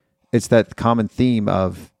it's that common theme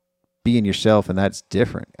of being yourself, and that's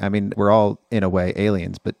different. I mean, we're all in a way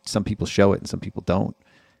aliens, but some people show it and some people don't.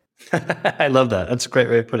 I love that. That's a great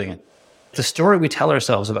way of putting it. The story we tell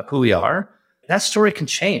ourselves about who we are, that story can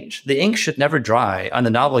change. The ink should never dry on the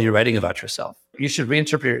novel you're writing about yourself. You should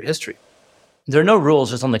reinterpret your history. There are no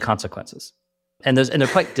rules, there's only consequences. And they're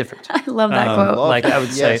quite different. I love that quote. Like I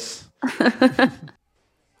would say.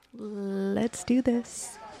 Let's do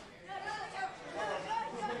this.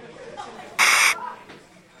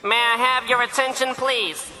 May I have your attention,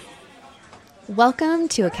 please? Welcome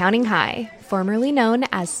to Accounting High, formerly known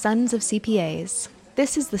as Sons of CPAs.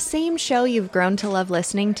 This is the same show you've grown to love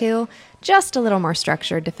listening to, just a little more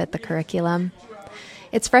structured to fit the curriculum.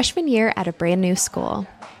 It's freshman year at a brand new school.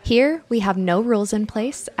 Here, we have no rules in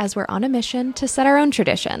place as we're on a mission to set our own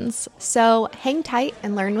traditions. So hang tight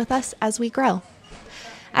and learn with us as we grow.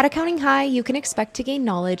 At Accounting High, you can expect to gain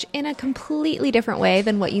knowledge in a completely different way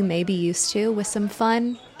than what you may be used to, with some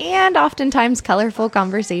fun and oftentimes colorful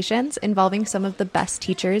conversations involving some of the best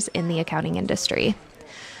teachers in the accounting industry.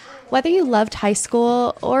 Whether you loved high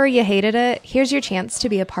school or you hated it, here's your chance to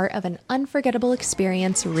be a part of an unforgettable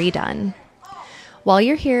experience redone. While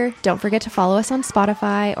you're here, don't forget to follow us on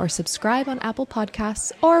Spotify or subscribe on Apple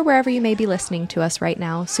Podcasts or wherever you may be listening to us right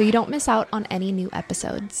now so you don't miss out on any new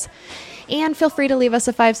episodes. And feel free to leave us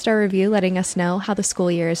a 5-star review letting us know how the school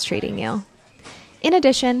year is treating you. In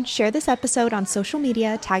addition, share this episode on social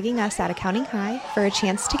media, tagging us at Accounting High for a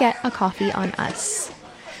chance to get a coffee on us.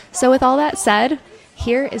 So with all that said,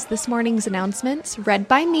 here is this morning's announcements read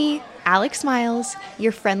by me, Alex Miles,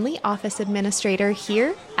 your friendly office administrator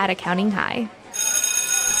here at Accounting High.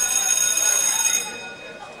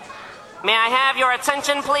 May I have your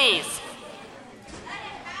attention, please?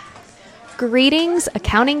 Greetings,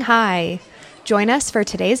 Accounting High. Join us for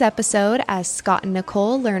today's episode as Scott and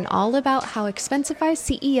Nicole learn all about how Expensify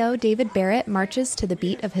CEO David Barrett marches to the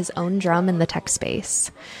beat of his own drum in the tech space.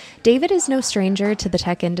 David is no stranger to the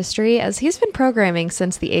tech industry, as he's been programming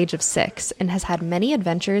since the age of 6 and has had many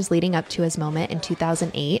adventures leading up to his moment in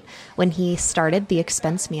 2008 when he started the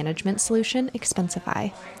expense management solution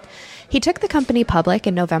Expensify. He took the company public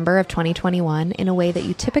in November of 2021 in a way that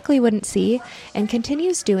you typically wouldn't see, and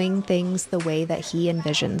continues doing things the way that he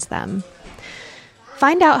envisions them.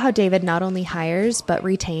 Find out how David not only hires but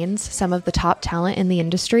retains some of the top talent in the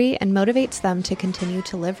industry and motivates them to continue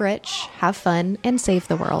to live rich, have fun, and save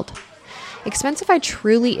the world. Expensify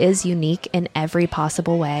truly is unique in every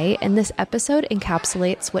possible way, and this episode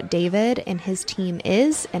encapsulates what David and his team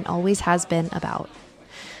is and always has been about.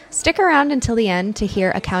 Stick around until the end to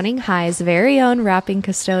hear Accounting High's very own rapping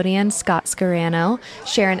custodian, Scott Scarano,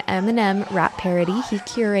 share an Eminem rap parody he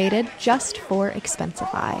curated just for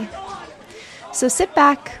Expensify. So sit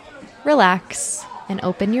back, relax, and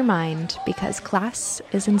open your mind because class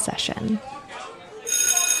is in session.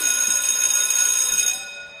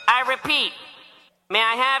 I repeat, may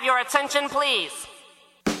I have your attention, please?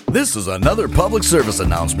 This is another public service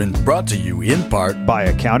announcement brought to you in part By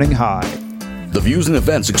Accounting High, the views and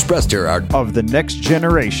events expressed here are of the next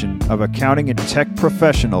generation of accounting and tech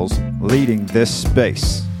professionals leading this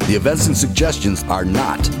space. the events and suggestions are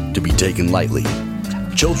not to be taken lightly.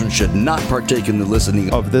 Children should not partake in the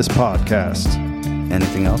listening Of this podcast.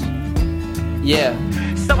 Anything else? Yeah.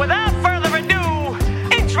 So without further ado,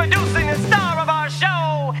 introducing the star of our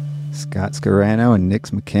show. Scott Scarano and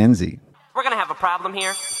Nix McKenzie. We're gonna have a problem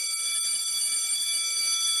here.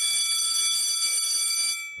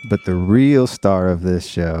 But the real star of this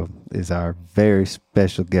show is our very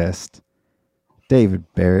special guest, David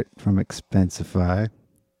Barrett from Expensify.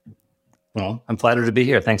 Well, I'm flattered to be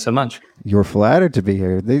here. Thanks so much. You're flattered to be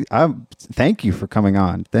here. Thank you for coming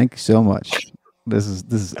on. Thank you so much. This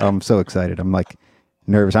is. I'm so excited. I'm like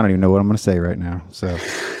nervous. I don't even know what I'm going to say right now. So,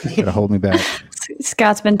 gotta hold me back.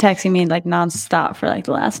 Scott's been texting me like nonstop for like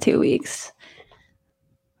the last 2 weeks.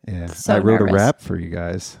 Yeah, So I wrote nervous. a rap for you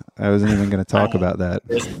guys. I wasn't even going to talk about that.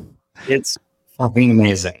 It's fucking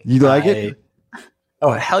amazing. You like it?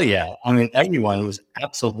 Oh, hell yeah. I mean, everyone was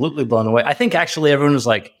absolutely blown away. I think actually everyone was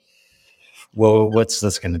like, whoa, what's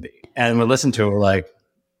this going to be? And we listened to it, we're like,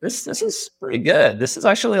 this is pretty good. This is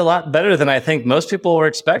actually a lot better than I think most people were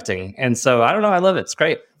expecting. And so I don't know. I love it. It's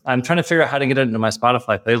great. I'm trying to figure out how to get it into my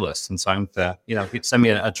Spotify playlist. And so I'm, if you send me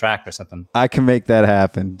a track or something. I can make that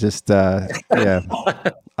happen. Just, yeah.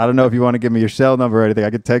 I don't know if you want to give me your cell number or anything. I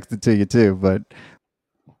could text it to you too, but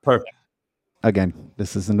Perfect. again,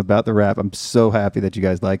 this isn't about the rap. I'm so happy that you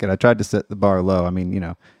guys like it. I tried to set the bar low. I mean,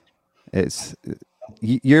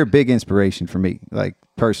 you're a big inspiration for me, like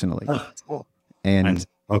personally, and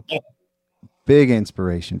Okay. big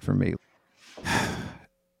inspiration for me.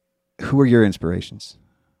 Who are your inspirations?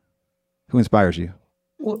 Who inspires you?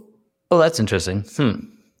 Well, that's interesting.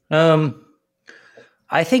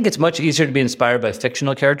 I think it's much easier to be inspired by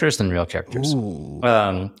fictional characters than real characters.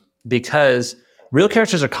 Because real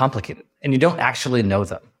characters are complicated and you don't actually know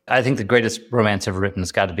them. I think the greatest romance ever written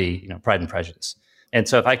has got to be, Pride and Prejudice. And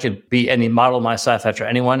so if I could model myself after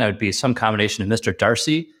anyone, I would be some combination of Mr.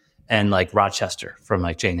 Darcy and like Rochester from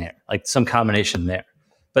like Jane Eyre, like some combination there.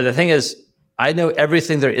 But the thing is, I know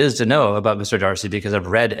everything there is to know about Mr. Darcy because I've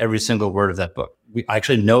read every single word of that book. I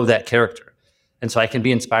actually know that character. And so I can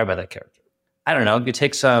be inspired by that character. I don't know, you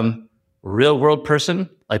take some real world person,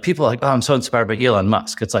 like people are like, oh, I'm so inspired by Elon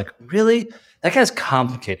Musk. It's like, really? That guy's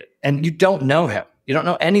complicated and you don't know him. You don't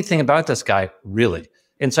know anything about this guy, really.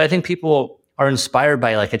 And so I think people are inspired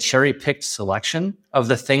by like a cherry picked selection of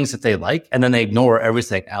the things that they like, and then they ignore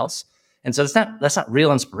everything else. And so that's not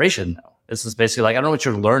real inspiration, though. This is basically like, I don't know what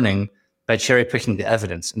you're learning by cherry picking the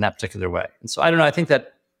evidence in that particular way. And so I don't know. I think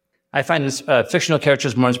that I find this, fictional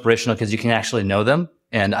characters more inspirational because you can actually know them.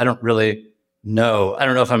 And I don't really know. I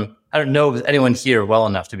don't know anyone here well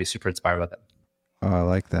enough to be super inspired by them. Oh, I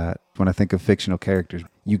like that. When I think of fictional characters,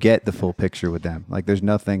 you get the full picture with them. Like there's a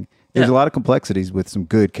lot of complexities with some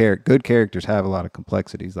good characters have a lot of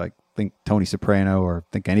complexities. Like think Tony Soprano or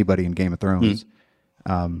think anybody in Game of Thrones.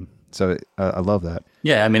 So I love that.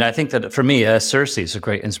 Yeah. I mean, I think that for me, Cersei is a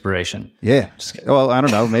great inspiration. Yeah. Well, I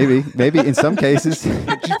don't know. Maybe in some cases,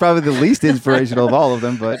 she's probably the least inspirational of all of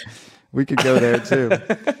them, but we could go there too.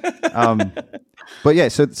 But yeah,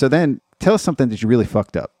 so then tell us something that you really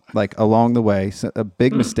fucked up, like along the way, a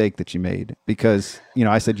big mistake that you made, because,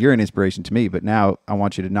 I said you're an inspiration to me, but now I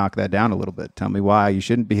want you to knock that down a little bit. Tell me why you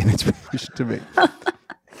shouldn't be an inspiration to me.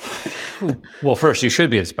 Well, first, you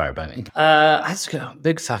should be inspired by me. Let's go.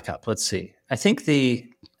 Big fuck up. Let's see. I think the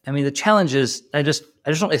challenge is I just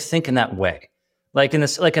don't really think in that way. Like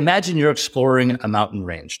imagine you're exploring a mountain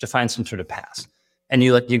range to find some sort of pass, and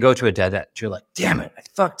you go to a dead end. You're like, damn it, I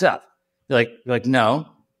fucked up. You're like, no,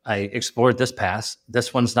 I explored this pass.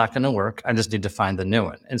 This one's not going to work. I just need to find the new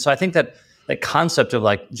one. And so I think that concept of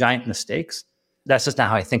like giant mistakes, that's just not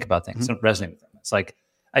how I think about things. I don't resonate with them. It's like,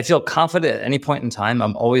 I feel confident at any point in time.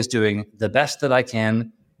 I'm always doing the best that I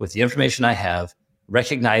can with the information I have,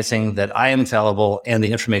 recognizing that I am fallible and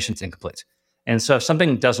the information's incomplete. And so if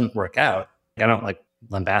something doesn't work out, I don't like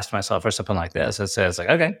lambast myself or something like this. It says like,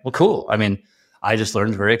 okay, well, cool. I mean, I just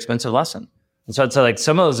learned a very expensive lesson. And so I'd say like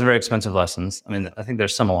some of those very expensive lessons, I think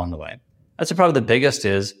there's some along the way. I'd say probably the biggest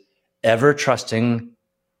is ever trusting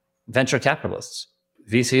venture capitalists.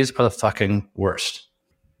 VCs are the fucking worst.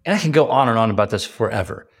 And I can go on and on about this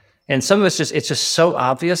forever. And some of it's just so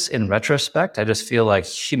obvious in retrospect. I just feel like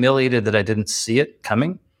humiliated that I didn't see it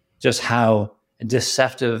coming, just how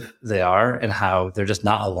deceptive they are and how they're just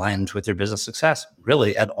not aligned with their business success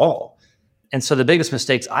really at all. And so the biggest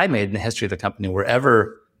mistakes I made in the history of the company were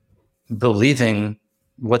ever believing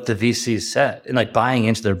what the VCs said and like buying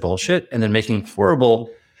into their bullshit and then making horrible,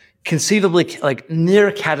 conceivably like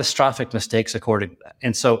near catastrophic mistakes according to that.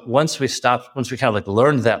 And so once we kind of like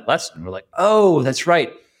learned that lesson, we're like, oh, that's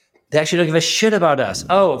right. They actually don't give a shit about us.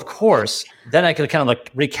 Oh, of course. Then I could kind of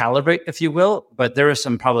like recalibrate, if you will. But there were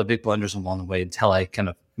some probably big blunders along the way until I kind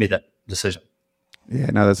of made that decision. Yeah,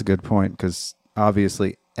 no, that's a good point, because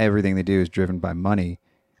obviously everything they do is driven by money.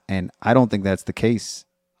 And I don't think that's the case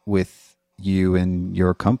with you and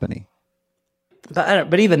your company.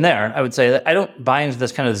 But even there, I would say that I don't buy into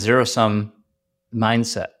this kind of zero-sum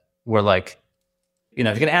mindset where like, if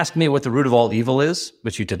you're going to ask me what the root of all evil is,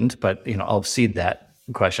 which you didn't, but I'll cede that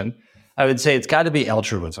question. I would say it's got to be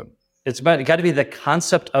altruism. It got to be the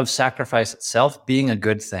concept of sacrifice itself being a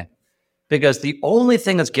good thing. Because the only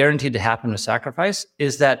thing that's guaranteed to happen with sacrifice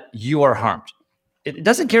is that you are harmed. It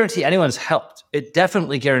doesn't guarantee anyone's helped. It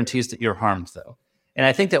definitely guarantees that you're harmed, though. And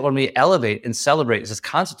I think that when we elevate and celebrate this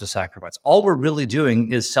concept of sacrifice, all we're really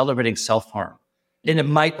doing is celebrating self-harm. And it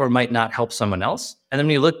might or might not help someone else. And then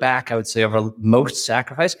when you look back, I would say over most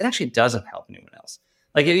sacrifice, it actually doesn't help anyone else.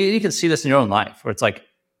 Like you can see this in your own life where it's like,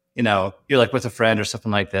 you're like with a friend or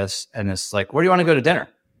something like this. And it's like, where do you want to go to dinner?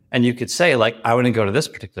 And you could say like, I want to go to this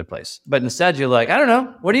particular place. But instead you're like, I don't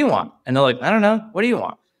know. What do you want? And they're like, I don't know. What do you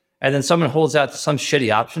want? And then someone holds out some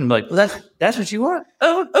shitty option and be like, well, that's what you want?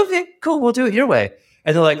 Oh, okay, cool. We'll do it your way.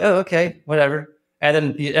 And they're like, oh, okay, whatever. And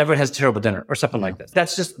then everyone has a terrible dinner or something like this.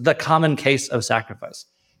 That's just the common case of sacrifice.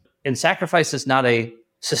 And sacrifice is not a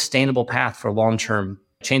sustainable path for long-term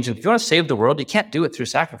change. If you want to save the world, you can't do it through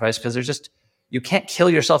sacrifice because you can't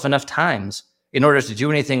kill yourself enough times in order to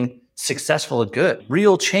do anything successful and good.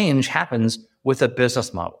 Real change happens with a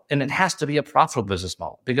business model. And it has to be a profitable business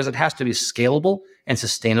model because it has to be scalable and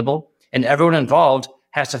sustainable. And everyone involved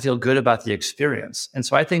has to feel good about the experience. And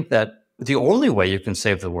so I think that the only way you can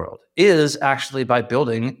save the world is actually by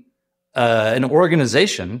building an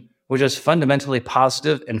organization which is fundamentally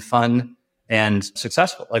positive and fun and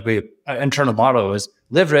successful. Like our internal motto is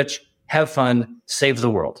live rich, have fun, save the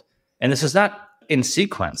world. And this is not in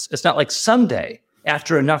sequence. It's not like someday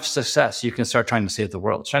after enough success, you can start trying to save the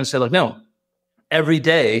world. It's trying to say like, no, every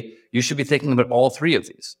day you should be thinking about all three of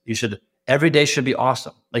these. Every day should be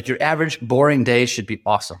awesome. Like your average boring day should be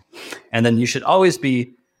awesome. And then you should always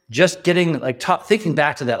be just getting like thinking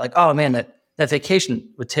back to that, like, oh man, that vacation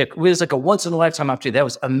was like a once in a lifetime opportunity. That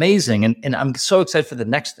was amazing. And I'm so excited for the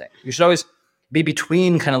next thing. You should always be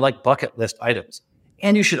between kind of like bucket list items.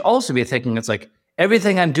 And you should also be thinking it's like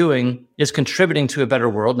everything I'm doing is contributing to a better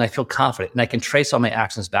world. And I feel confident and I can trace all my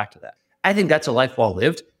actions back to that. I think that's a life well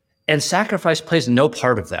lived. And sacrifice plays no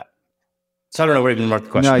part of that. So I don't know where even more the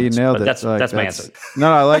question No, you is, nailed it. That's my answer.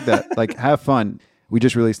 No, I like that. Like, have fun. We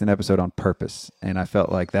just released an episode on purpose, and I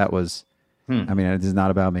felt like that was, I mean, it is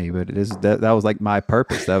not about me, but it is that was like my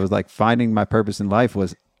purpose. That was like finding my purpose in life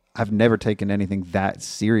was I've never taken anything that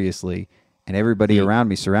seriously, and everybody around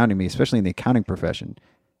me, surrounding me, especially in the accounting profession,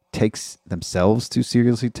 takes themselves too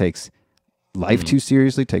seriously, takes life too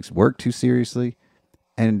seriously, takes work too seriously,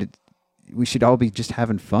 and we should all be just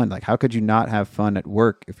having fun. Like, how could you not have fun at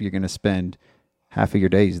work if you're going to spend half of your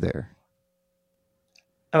days there?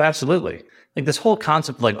 Oh, absolutely. Like this whole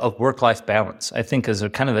concept of work-life balance, I think is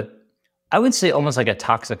I would say almost like a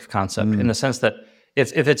toxic concept in the sense that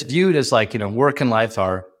if it's viewed as like, work and life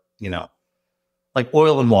are, like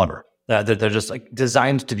oil and water, that they're just like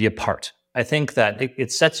designed to be apart. I think that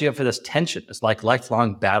it sets you up for this tension. It's like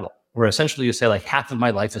lifelong battle where essentially you say like half of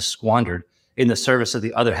my life is squandered in the service of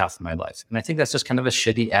the other half of my life. And I think that's just kind of a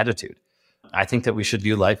shitty attitude. I think that we should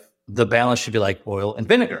view life, the balance should be like oil and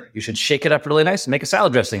vinegar. You should shake it up really nice and make a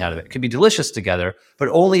salad dressing out of it. It could be delicious together, but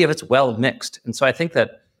only if it's well mixed. And so I think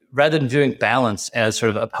that rather than viewing balance as sort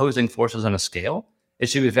of opposing forces on a scale, it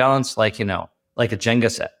should be balanced like a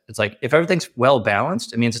Jenga set. It's like if everything's well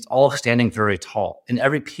balanced, it means it's all standing very tall and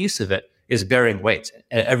every piece of it is bearing weight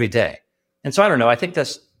every day. And so I don't know, I think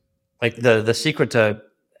that's like the secret to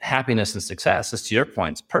happiness and success is, to your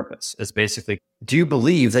point, purpose. Is basically, do you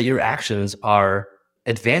believe that your actions are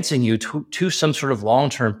advancing you to some sort of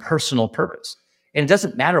long-term personal purpose? And it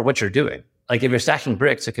doesn't matter what you're doing. Like if you're stacking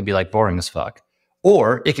bricks, it can be like boring as fuck.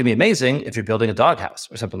 Or it can be amazing if you're building a doghouse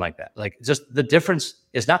or something like that. Like just the difference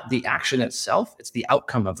is not the action itself, it's the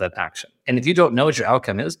outcome of that action. And if you don't know what your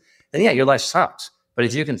outcome is, then yeah, your life sucks. But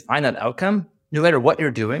if you can find that outcome, no matter what you're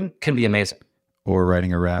doing, can be amazing. Or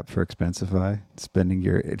writing a rap for Expensify, spending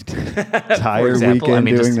your entire example, weekend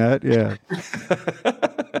doing that. Yeah.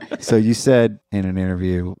 So you said in an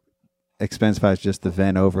interview, Expensify is just the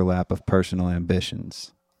Venn overlap of personal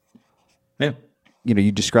ambitions. Yeah.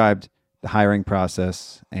 You described the hiring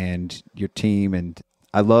process and your team, and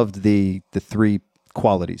I loved the three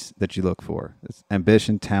qualities that you look for: it's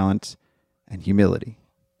ambition, talent, and humility.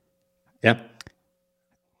 Yeah.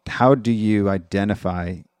 How do you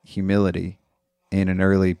identify humility in an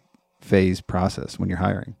early phase process when you're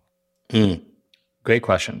hiring? Great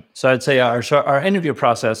question. So I'd say our interview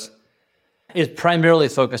process is primarily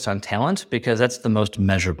focused on talent because that's the most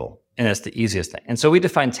measurable and it's the easiest thing. And so we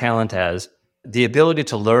define talent as the ability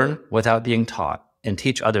to learn without being taught and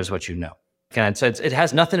teach others what you know. And I'd say it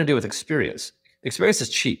has nothing to do with experience. Experience is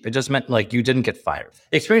cheap. It just meant like you didn't get fired.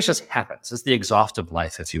 Experience just happens. It's the exhaustive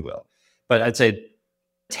life, if you will. But I'd say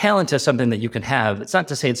talent is something that you can have. It's not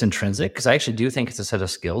to say it's intrinsic, because I actually do think it's a set of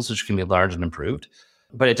skills which can be learned and improved,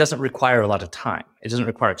 but it doesn't require a lot of time. It doesn't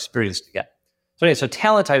require experience to get. So anyway, so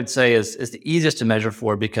talent, I would say, is the easiest to measure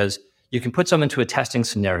for because you can put someone into a testing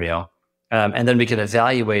scenario, and then we can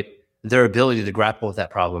evaluate their ability to grapple with that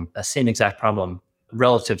problem, that same exact problem,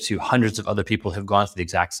 relative to hundreds of other people who've gone through the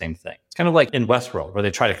exact same thing. It's kind of like in Westworld, where they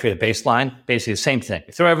try to create a baseline, basically the same thing.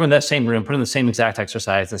 You throw everyone in that same room, put in the same exact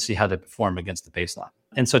exercise, and see how they perform against the baseline.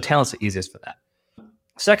 And so talent's the easiest for that.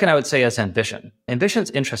 Second, I would say is ambition. Ambition's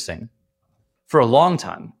interesting. For a long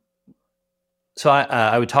time, so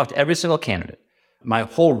I would talk to every single candidate. My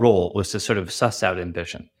whole role was to sort of suss out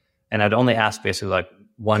ambition. And I'd only ask basically like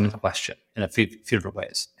one question in a few different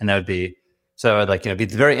ways. And that would be, so I'd like, be at the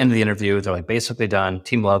very end of the interview, they're like basically done,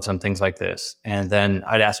 team loves them, things like this. And then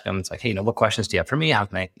I'd ask them, it's like, hey, what questions do you have for me? How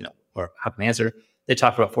can I, or how can I answer? They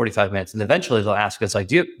talk for about 45 minutes. And eventually they'll ask us like,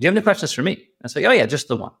 do you have any questions for me? And I say, oh yeah, just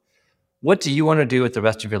the one. What do you want to do with the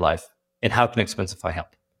rest of your life? And how can Expensify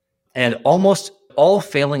help? And almost all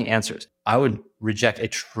failing answers, I would reject a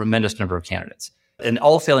tremendous number of candidates. And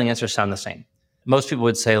all failing answers sound the same. Most people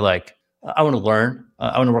would say like, I want to learn.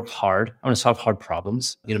 I want to work hard. I want to solve hard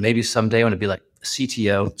problems. Maybe someday I want to be like a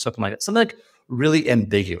CTO, something like that. Something like really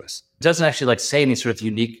ambiguous. It doesn't actually like say any sort of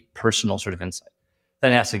unique personal sort of insight.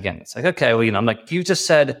 Then I ask again. It's like, okay, well, I'm like, you just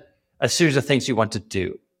said a series of things you want to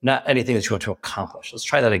do, not anything that you want to accomplish. Let's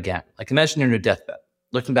try that again. Like imagine you're in your deathbed,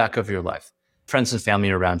 looking back over your life, friends and family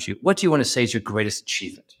around you. What do you want to say is your greatest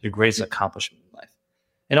achievement, your greatest accomplishment in life?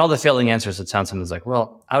 And all the failing answers, it sounds something like,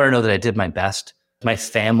 well, I don't know that I did my best. My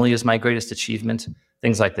family is my greatest achievement,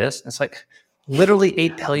 things like this. It's like literally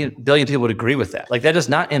 8 billion people would agree with that. Like that is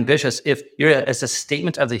not ambitious if it's a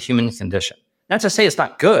statement of the human condition. Not to say it's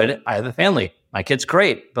not good. I have a family. My kid's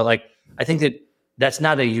great. But like, I think that's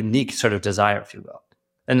not a unique sort of desire, if you will.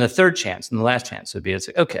 And the third chance and the last chance would be, it's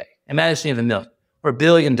like, okay, imagine you have $1 million or $1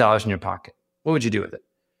 billion in your pocket. What would you do with it?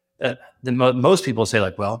 Most people say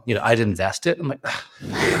like, well, I'd invest it. I'm like,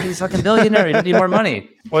 he's a fucking billionaire. You need more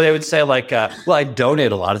money. Or they would say like, well, I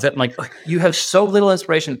donate a lot of it. I'm like, you have so little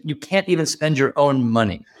inspiration. You can't even spend your own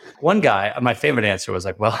money. One guy, my favorite answer was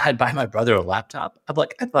like, well, I'd buy my brother a laptop. I'm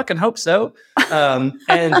like, I fucking hope so. And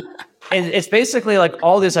it's basically like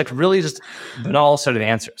all these like really just banal sort of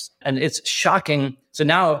answers. And it's shocking. So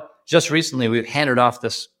now just recently we've handed off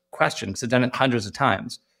this question because I've done it hundreds of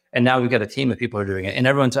times. And now we've got a team of people who are doing it, and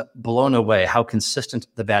everyone's blown away how consistent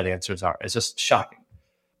the bad answers are. It's just shocking.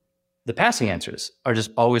 The passing answers are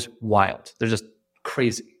just always wild. They're just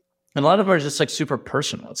crazy. And a lot of them are just like super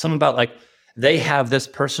personal. It's something about like they have this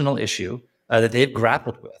personal issue that they've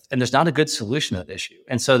grappled with, and there's not a good solution to that issue.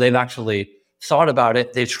 And so they've actually thought about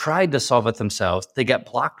it. They've tried to solve it themselves. They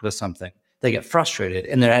get blocked with something. They get frustrated,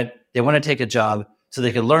 and they want to take a job so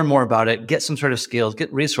they can learn more about it, get some sort of skills,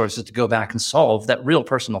 get resources to go back and solve that real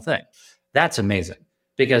personal thing. That's amazing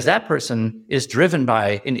because that person is driven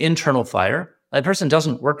by an internal fire. That person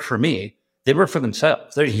doesn't work for me. They work for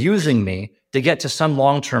themselves. They're using me to get to some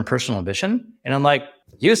long-term personal ambition. And I'm like,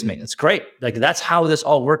 use me. It's great. Like that's how this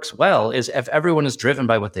all works well is if everyone is driven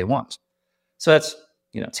by what they want. So that's,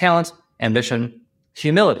 talent, ambition,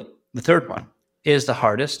 humility. The third one is the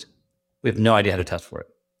hardest. We have no idea how to test for it.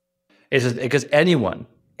 It's just because anyone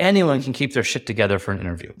can keep their shit together for an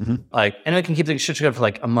interview. Mm-hmm. Like anyone can keep their shit together for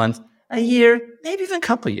like a month, a year, maybe even a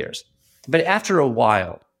couple of years. But after a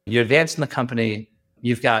while, you advance in the company,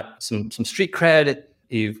 you've got some street cred,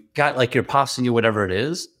 you've got like your posse and you, whatever it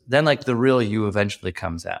is, then like the real you eventually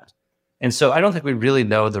comes out. And so I don't think we really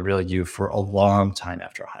know the real you for a long time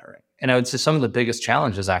after hiring. And I would say some of the biggest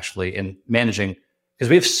challenges actually in managing, because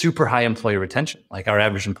we have super high employee retention. Like our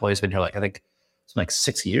average employee's been here like, I think, like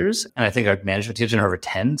 6 years. And I think our management team's been here over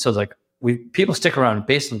 10. So it's like people stick around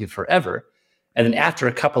basically forever. And then after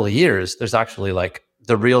a couple of years, there's actually like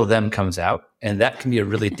the real them comes out. And that can be a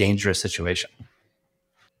really dangerous situation.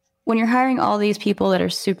 When you're hiring all these people that are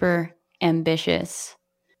super ambitious,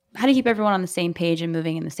 how do you keep everyone on the same page and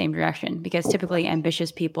moving in the same direction? Because typically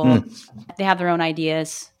ambitious people, they have their own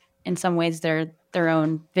ideas. In some ways, they're their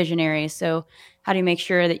own visionaries. So how do you make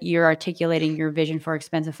sure that you're articulating your vision for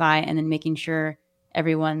Expensify and then making sure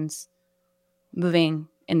everyone's moving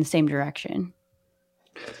in the same direction?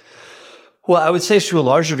 Well, I would say to a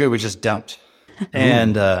large degree, we just don't.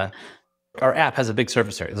 And our app has a big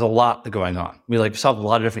surface area. There's a lot going on. We like solve a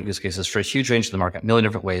lot of different use cases for a huge range of the market, a million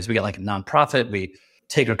different ways. We got like a nonprofit. We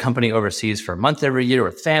take our company overseas for a month every year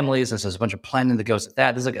with families. And so there's a bunch of planning that goes with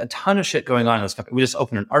that. There's like a ton of shit going on in this company. We just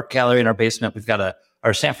opened an art gallery in our basement. We've got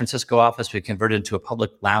our San Francisco office. We converted into a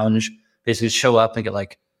public lounge. Basically show up and get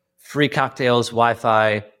like free cocktails,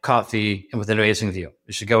 Wi-Fi, coffee, and with an amazing view.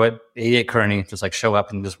 You should go at 88 Kearny, just like show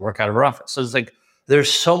up and just work out of our office. So it's like,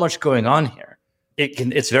 there's so much going on here.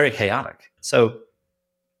 It's very chaotic. So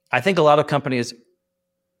I think a lot of companies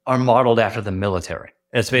are modeled after the military.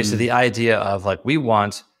 And it's basically the idea of like, we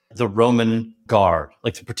want the Roman guard,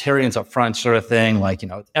 like the Praetorians up front sort of thing. Like,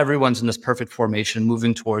 everyone's in this perfect formation,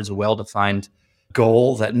 moving towards a well-defined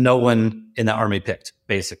goal that no one in the army picked,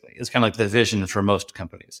 basically. It's kind of like the vision for most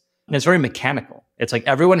companies. And it's very mechanical. It's like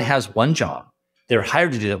everyone has one job. They were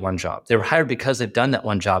hired to do that one job. They were hired because they've done that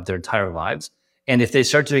one job their entire lives. And if they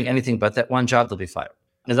start doing anything but that one job, they'll be fired.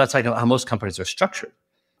 And that's like how most companies are structured.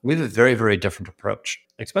 We have a very, very different approach.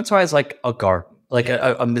 Expensify is like a garden, like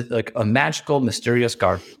a magical, mysterious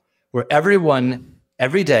garden where everyone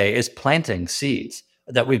every day is planting seeds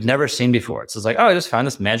that we've never seen before. So it's like, oh, I just found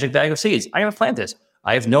this magic bag of seeds. I'm going to plant this.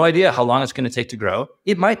 I have no idea how long it's going to take to grow.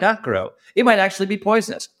 It might not grow. It might actually be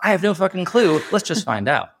poisonous. I have no fucking clue. Let's just find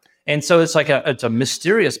out. And so it's like it's a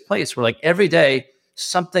mysterious place where like every day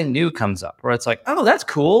something new comes up where it's like, oh, that's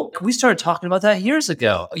cool. We started talking about that years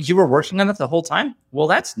ago. You were working on it the whole time? Well,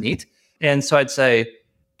 that's neat. And so I'd say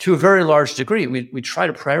to a very large degree, we try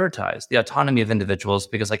to prioritize the autonomy of individuals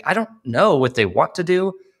because like, I don't know what they want to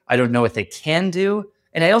do. I don't know what they can do.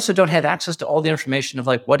 And I also don't have access to all the information of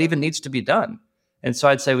like what even needs to be done. And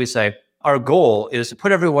so we say, our goal is to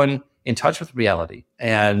put everyone in touch with reality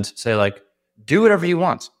and say, like, do whatever you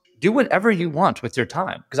want. Do whatever you want with your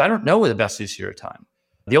time, because I don't know what the best use of your time.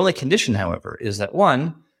 The only condition, however, is that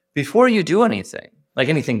one, before you do anything, like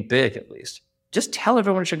anything big at least, just tell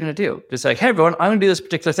everyone what you're going to do. Just like, hey, everyone, I'm going to do this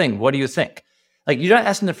particular thing. What do you think? Like, you're not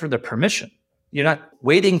asking them for their permission. You're not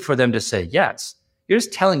waiting for them to say yes. You're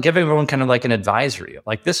just giving everyone kind of like an advisory.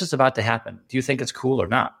 Like, this is about to happen. Do you think it's cool or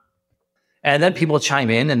not? And then people chime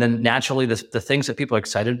in, and then naturally the things that people are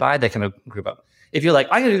excited by, they kind of group up. If you're like,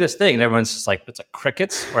 I'm going to do this thing, and everyone's just like, it's like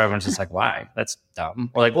crickets, or everyone's just like, why? That's dumb.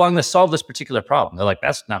 Or like, well, I'm going to solve this particular problem. They're like,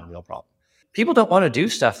 that's not a real problem. People don't want to do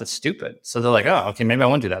stuff that's stupid. So they're like, oh, okay, maybe I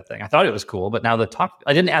won't do that thing. I thought it was cool, but now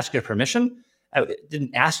I didn't ask your permission. I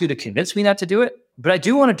didn't ask you to convince me not to do it, but I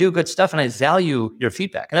do want to do good stuff, and I value your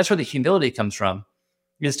feedback. And that's where the humility comes from,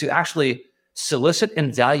 is to actually solicit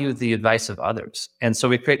and value the advice of others. And so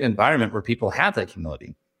we create an environment where people have that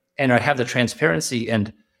humility and have the transparency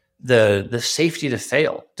and the safety to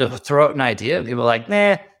fail, to throw out an idea. And people are like,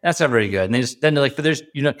 nah, that's not very good. And they're like, but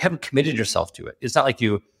you haven't committed yourself to it. It's not like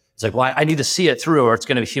it's like, well, I need to see it through, or it's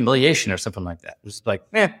going to be humiliation or something like that. It's like,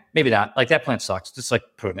 maybe not. Like, that plan sucks. Just like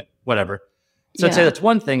prune it, whatever. So I'd say that's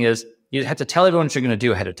one thing, is you have to tell everyone what you're going to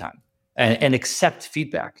do ahead of time and accept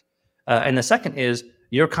feedback. And the second is,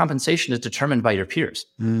 your compensation is determined by your peers.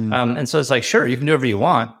 And so it's like, sure, you can do whatever you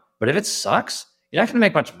want, but if it sucks, you're not going to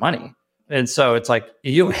make much money. And so it's like,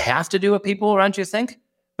 you have to do what people around you think.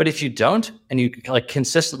 But if you don't, and you like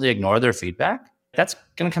consistently ignore their feedback, that's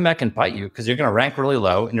going to come back and bite you, because you're going to rank really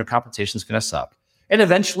low and your compensation is going to suck. And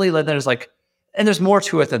eventually there's more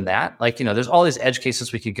to it than that. Like, there's all these edge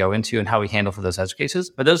cases we could go into and how we handle for those edge cases,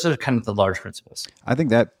 but those are kind of the large principles. I think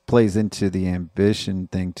that plays into the ambition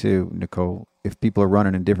thing too, Nicole. If people are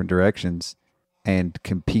running in different directions and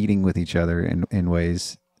competing with each other in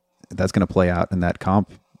ways, that's going to play out in that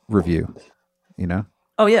comp review,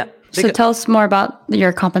 Oh, yeah. So tell us more about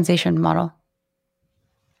your compensation model.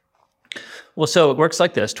 Well, so it works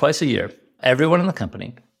like this. Twice a year, everyone in the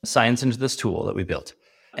company signs into this tool that we built.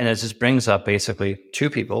 And it just brings up basically two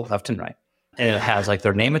people left and right. And it has like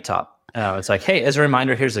their name at top. It's like, hey, as a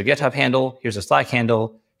reminder, here's a GitHub handle, here's a Slack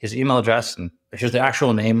handle, here's an email address, and here's the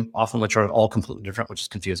actual name, often which are all completely different, which is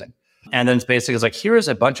confusing. And then it's like, here is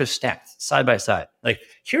a bunch of stats side by side. Like,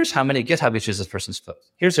 here's how many GitHub issues this person's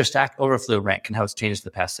posted. Here's their Stack Overflow rank and how it's changed the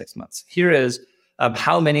past 6 months. Here is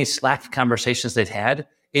how many Slack conversations they've had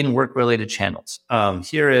in work-related channels.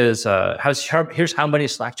 Here's how many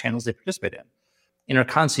Slack channels they participate in. In our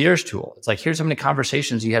concierge tool, it's like, here's how many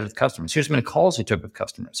conversations you had with customers. Here's how many calls you took with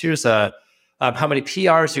customers. Here's how many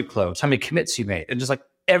PRs you closed, how many commits you made. And just like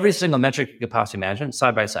every single metric you could possibly imagine,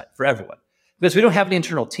 side by side for everyone. Because we don't have any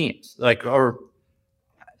internal teams, or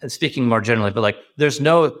speaking more generally, but like, there's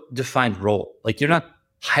no defined role. Like, you're not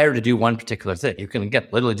hired to do one particular thing. You can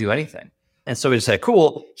literally do anything. And so we just say,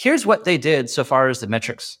 cool, here's what they did so far as the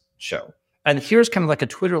metrics show. And here's kind of like a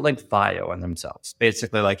Twitter-length bio on themselves.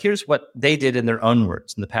 Basically, like, here's what they did in their own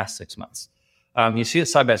words in the past 6 months. You see it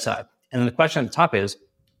side by side. And then the question at the top is,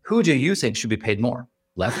 who do you think should be paid more,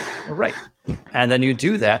 left or right? And then you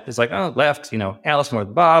do that. It's like, oh, left, Alice more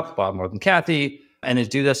than Bob, Bob more than Kathy. And you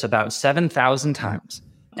do this about 7,000 times.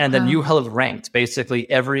 And then you have ranked basically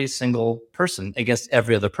every single person against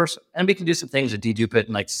every other person. And we can do some things to dedupe it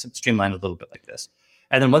and like streamline it a little bit like this.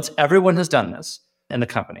 And then once everyone has done this in the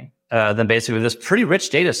company, then basically this pretty rich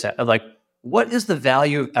data set of like, what is the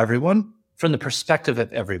value of everyone from the perspective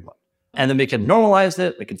of everyone? And then we can normalize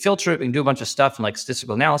it, we can filter it, we can do a bunch of stuff in like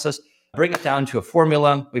statistical analysis, bring it down to a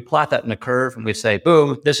formula, we plot that in a curve, and we say,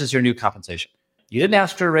 boom, this is your new compensation. You didn't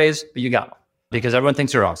ask for a raise, but you got one because everyone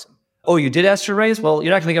thinks you're awesome. Oh, you did ask for a raise? Well,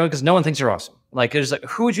 you're not going to get one because no one thinks you're awesome. Like, it's like,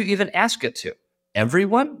 who would you even ask it to?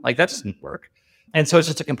 Everyone? Like, that doesn't work. And so it's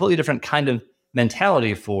just a completely different kind of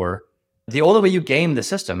mentality for the only way you game the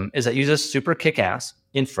system is that you just super kick ass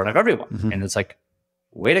in front of everyone. Mm-hmm. And it's like,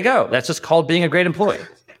 way to go. That's just called being a great employee.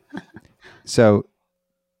 So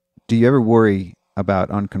do you ever worry about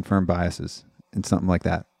unconfirmed biases and something like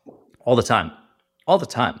that? All the time. All the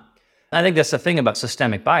time. I think that's the thing about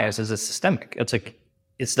systemic bias is it's systemic. It's like,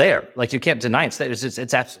 it's there. Like, you can't deny it's there.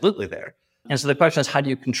 It's absolutely there. And so the question is, how do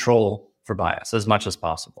you control for bias as much as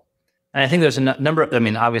possible? And I think there's a number of,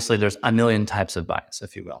 obviously there's a million types of bias,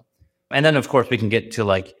 if you will. And then of course we can get to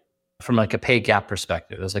like, from like a pay gap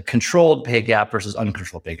perspective, there's a controlled pay gap versus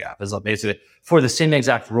uncontrolled pay gap. It's like basically for the same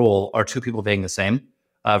exact role, are two people paying the same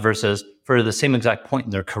versus for the same exact point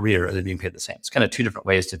in their career, are they being paid the same? It's kind of two different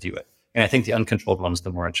ways to view it. And I think the uncontrolled one is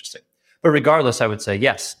the more interesting. But regardless, I would say,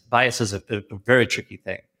 yes, bias is a very tricky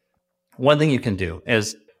thing. One thing you can do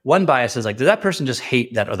is one bias is like, does that person just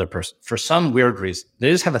hate that other person for some weird reason? They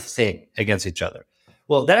just have a thing against each other.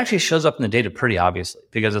 Well, that actually shows up in the data pretty obviously,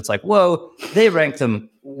 because it's like, whoa, they rank them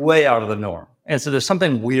way out of the norm. And so there's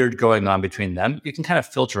something weird going on between them. You can kind of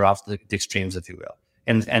filter off the extremes, if you will,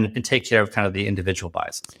 and take care of kind of the individual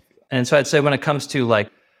biases. And so I'd say when it comes to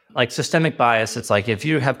like systemic bias, it's like if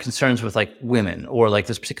you have concerns with like women or like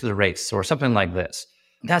this particular race or something like this,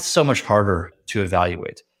 that's so much harder to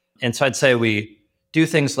evaluate. And so I'd say we do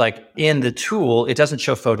things like in the tool, it doesn't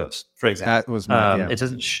show photos, for example. That was my, It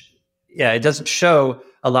doesn't. It doesn't show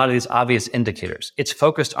a lot of these obvious indicators. It's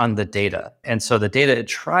focused on the data, and so the data it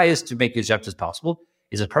tries to make as objective as possible.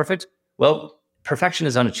 Is it perfect? Well, perfection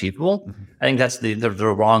is unachievable. Mm-hmm. I think that's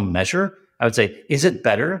the wrong measure. I would say, is it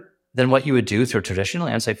better than what you would do through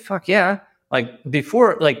traditionally? I'd say, fuck yeah. Like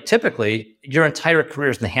before, like typically, your entire career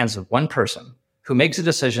is in the hands of one person who makes a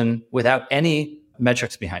decision without any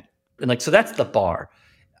metrics behind it. And like, so that's the bar.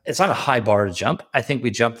 It's not a high bar to jump. I think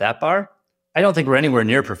we jumped that bar. I don't think we're anywhere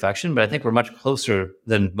near perfection, but I think we're much closer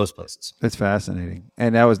than most places. That's fascinating.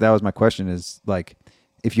 And that was my question is like,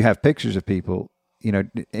 if you have pictures of people, you know,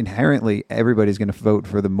 inherently everybody's going to vote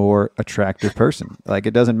for the more attractive person. Like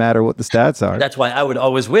it doesn't matter what the stats are. That's why I would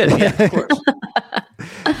always win. Yeah, of course.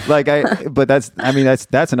 But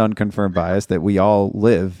that's an unconfirmed bias that we all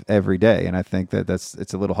live every day. And I think that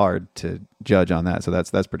it's a little hard to judge on that. So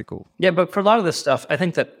that's pretty cool. Yeah. But for a lot of this stuff, I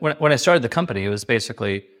think that when I started the company, it was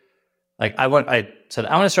basically like, I said,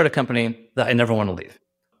 I want to start a company that I never want to leave,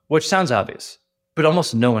 which sounds obvious, but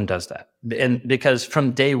almost no one does that. And because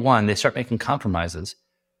from day one, they start making compromises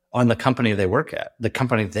on the company they work at, the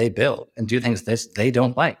company they build, and do things they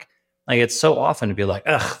don't like. Like it's so often to be like,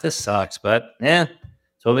 ugh, this sucks, but that's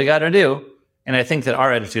what we got to do. And I think that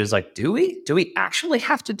our attitude is like, do we actually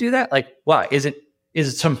have to do that? Like, why? Is it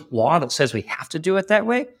some law that says we have to do it that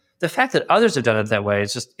way? The fact that others have done it that way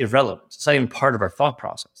is just irrelevant. It's not even part of our thought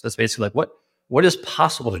process. It's basically like, what is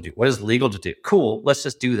possible to do? What is legal to do? Cool, let's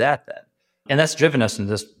just do that then. And that's driven us in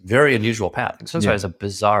this very unusual path. And Expensify is a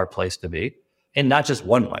bizarre place to be, and not just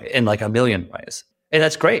one way, in like a million ways. And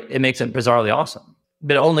that's great. It makes it bizarrely awesome.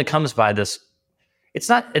 But it only comes by this. It's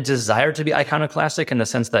not a desire to be iconoclastic in the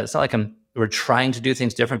sense that it's not like we're trying to do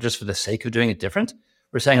things different just for the sake of doing it different.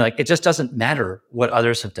 We're saying like, it just doesn't matter what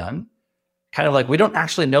others have done. Kind of like, we don't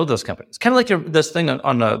actually know those companies. Kind of like this thing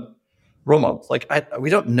on Romo. Like, we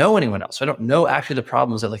don't know anyone else. I don't know actually the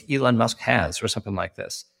problems that like Elon Musk has or something like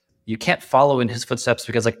this. You can't follow in his footsteps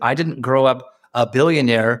because like, I didn't grow up a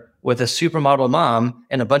billionaire with a supermodel mom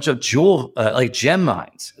and a bunch of gem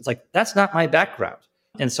mines. It's like, that's not my background.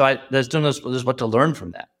 And so there's what to learn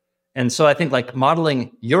from that. And so I think like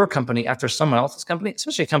modeling your company after someone else's company,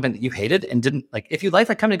 especially a company that you hated and didn't like, if you like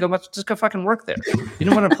that company, just go fucking work there. You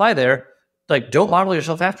don't want to apply there. Like, don't model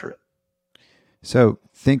yourself after it. So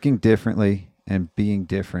thinking differently and being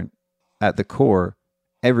different at the core,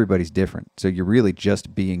 everybody's different. So you're really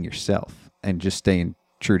just being yourself and just staying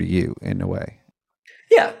true to you in a way.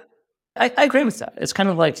 Yeah, I agree with that. It's kind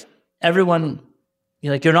of like everyone,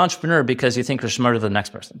 you're an entrepreneur because you think you're smarter than the next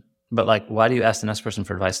person. But like, why do you ask the next person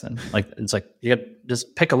for advice then? Like, it's like, you got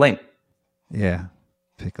just pick a lane. Yeah,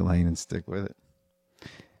 pick a lane and stick with it.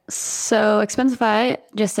 So Expensify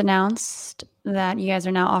just announced that you guys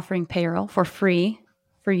are now offering payroll for free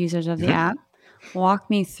for users of the app. Walk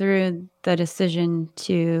me through the decision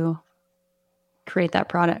to create that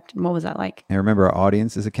product. And what was that like? And remember, our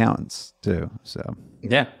audience is accountants too. So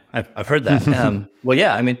yeah, I've heard that. Well,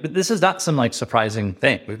 yeah, I mean, but this is not some like surprising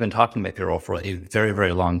thing. We've been talking about payroll for a very,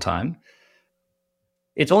 very long time.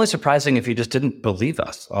 It's only surprising if you just didn't believe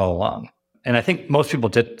us all along. And I think most people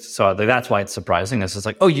did. So that's why it's surprising. It's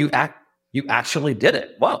like, oh, you actually did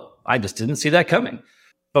it. Whoa, I just didn't see that coming.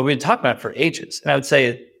 But we've talked about it for ages. And I would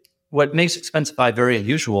say what makes Expensify very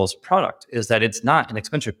unusual as a product is that it's not an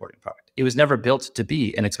expense reporting product. It was never built to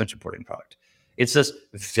be an expense reporting product. It's this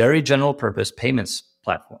very general purpose payments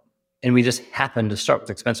platform. And we just happened to start with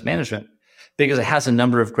expense management because it has a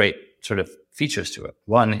number of great sort of features to it.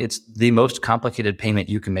 One, it's the most complicated payment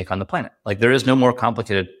you can make on the planet. Like there is no more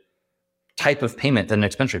complicated type of payment than an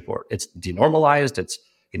expense report. It's denormalized. It's,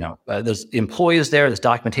 there's employees there, there's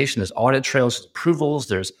documentation, there's audit trails, there's approvals,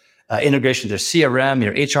 there's integration, there's CRM,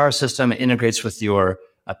 your HR system, it integrates with your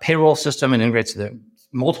payroll system, and integrates the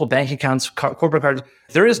multiple bank accounts, corporate cards.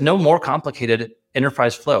 There is no more complicated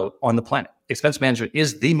enterprise flow on the planet. Expense management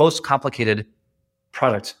is the most complicated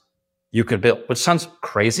product you could build, which sounds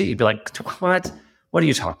crazy. You'd be like, what? What are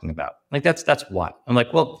you talking about? Like that's why. I'm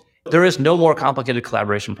like, well, there is no more complicated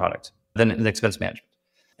collaboration product than an expense management.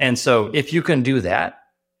 And so if you can do that,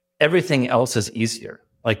 everything else is easier.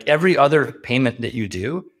 Like every other payment that you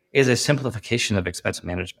do, is a simplification of expense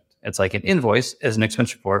management. It's like an invoice is an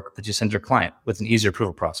expense report that you send your client with an easier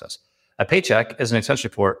approval process. A paycheck is an expense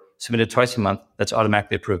report submitted twice a month that's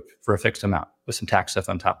automatically approved for a fixed amount with some tax stuff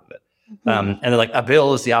on top of it. And then like a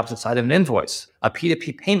bill is the opposite side of an invoice. A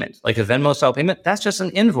P2P payment, like a Venmo style payment, that's just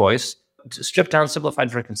an invoice stripped down,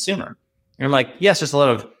 simplified for a consumer. And I'm like, yes, there's a lot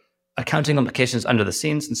of accounting implications under the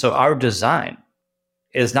scenes. And so our design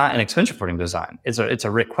is not an expense reporting design. It's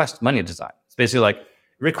a request money design. It's basically like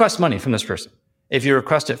request money from this person. If you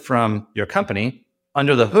request it from your company,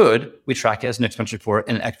 under the hood, we track it as an expense report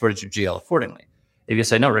and export your GL accordingly. If you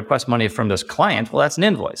say, no, request money from this client, well, that's an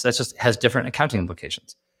invoice. That just has different accounting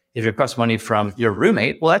implications. If you request money from your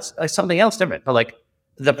roommate, well, that's like something else different. But like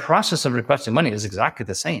the process of requesting money is exactly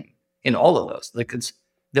the same in all of those. Like it's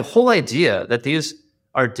the whole idea that these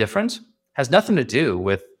are different has nothing to do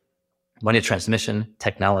with money transmission,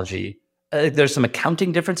 technology. There's some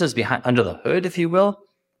accounting differences behind under the hood, if you will.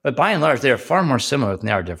 But by and large, they are far more similar than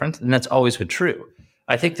they are different. And that's always been true.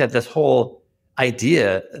 I think that this whole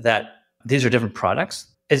idea that these are different products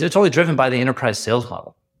it's only driven by the enterprise sales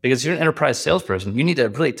model. Because if you're an enterprise salesperson, you need a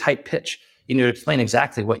really tight pitch. You need to explain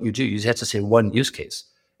exactly what you do. You just have to say one use case.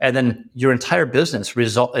 And then your entire business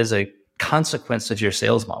result is a consequence of your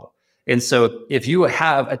sales model. And so if you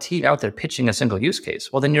have a team out there pitching a single use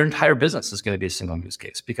case, well, then your entire business is going to be a single use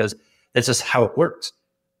case because that's just how it works.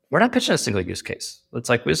 We're not pitching a single use case. It's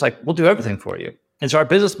like, we'll do everything for you. And so our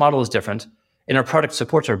business model is different and our product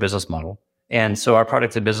supports our business model. And so our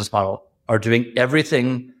product and business model are doing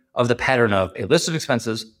everything of the pattern of a list of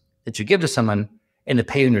expenses that you give to someone and to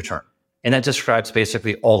pay in return. And that describes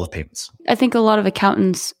basically all of payments. I think a lot of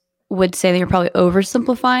accountants would say that you're probably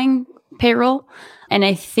oversimplifying payroll. And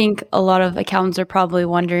I think a lot of accountants are probably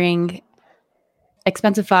wondering,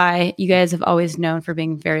 Expensify, you guys have always known for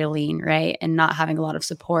being very lean, right? And not having a lot of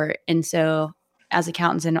support. And so as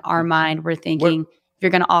accountants in our mind, we're thinking, if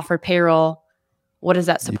you're going to offer payroll, what is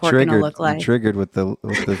that support going to look like? You triggered with the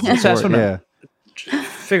support, yeah.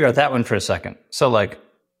 Figure out that one for a second. So like,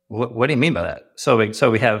 what do you mean by that? So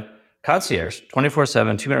we have concierge,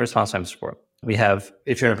 24/7, 2-minute response time support. We have,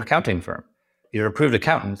 if you're an accounting firm, you're an approved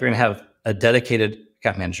accountant, you're going to have a dedicated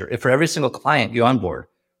account manager. If for every single client you onboard,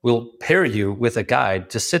 we'll pair you with a guide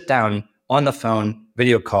to sit down on the phone,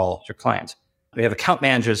 video call your client. We have account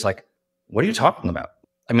managers like, what are you talking about?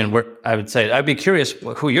 I mean, I would say, I'd be curious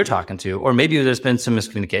who you're talking to, or maybe there's been some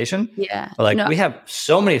miscommunication. Yeah. But we have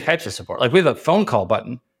so many types of support. Like we have a phone call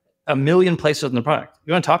button, 1 million places in the product.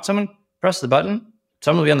 You want to talk to someone? Press the button.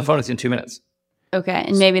 Someone will be on the phone with you in 2 minutes. Okay,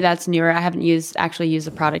 and maybe that's newer. I haven't actually used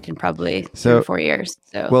the product in probably 3 or 4 years.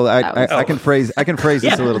 So well, I can phrase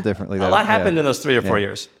this a little differently. Though. A lot happened in those 3 or 4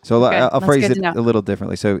 years. So I'll phrase it a little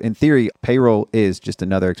differently. So in theory, payroll is just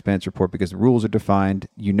another expense report because the rules are defined.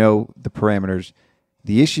 You know the parameters.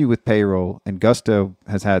 The issue with payroll, and Gusto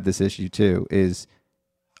has had this issue too, is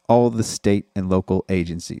all the state and local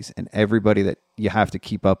agencies and everybody that you have to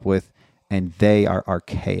keep up with, and they are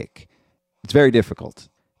archaic. It's very difficult.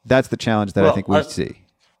 That's the challenge that I think we see.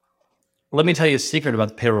 Let me tell you a secret about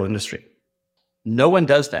the payroll industry. No one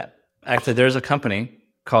does that. Actually, there's a company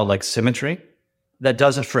called like Symmetry that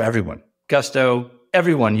does it for everyone. Gusto,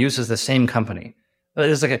 everyone uses the same company.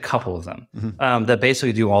 There's like a couple of them that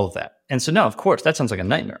basically do all of that. And so no, of course, that sounds like a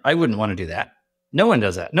nightmare. I wouldn't want to do that. No one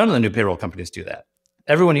does that. None of the new payroll companies do that.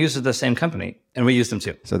 Everyone uses the same company, and we use them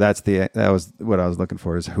too. So that was what I was looking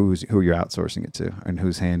for, is who you're outsourcing it to and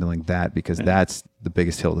who's handling that, because that's the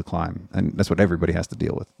biggest hill to climb, and that's what everybody has to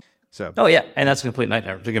deal with. So and that's a complete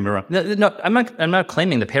nightmare. Don't get me wrong. No, I'm not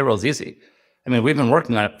claiming the payroll is easy. I mean, we've been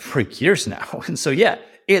working on it for years now, and so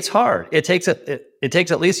it's hard. It takes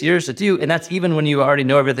at least years to do, and that's even when you already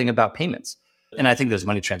know everything about payments. And I think there's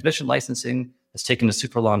money transmission licensing. It's taken a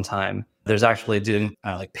super long time. There's actually doing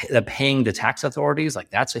paying the tax authorities. Like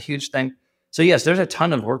that's a huge thing. So yes, there's a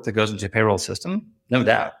ton of work that goes into a payroll system, no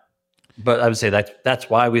doubt. But I would say that's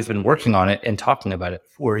why we've been working on it and talking about it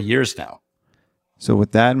for years now. So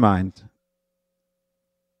with that in mind,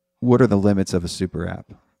 what are the limits of a super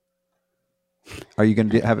app? Are you going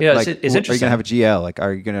to have it's interesting. Are you going to have a GL? Like,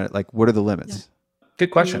 are you going to what are the limits? Yeah.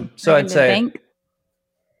 Good question. So I'd say,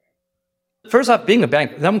 first off, being a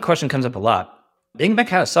bank, that one question comes up a lot. Being a bank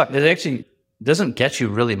kind of sucks. It actually doesn't get you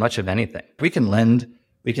really much of anything. We can lend,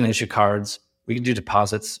 we can issue cards, we can do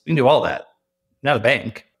deposits, we can do all that. Not a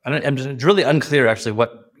bank. It's really unclear actually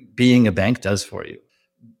what being a bank does for you.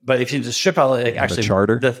 But if you just strip out actually a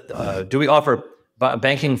charter, do we offer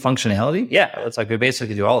banking functionality? Yeah, it's like we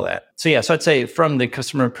basically do all of that. So so I'd say from the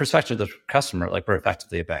customer perspective, the customer, like we're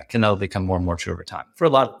effectively a bank, and that'll become more and more true over time for a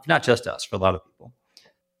lot, not just us, for a lot of people.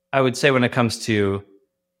 I would say when it comes to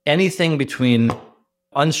anything between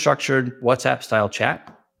unstructured WhatsApp style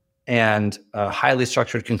chat and highly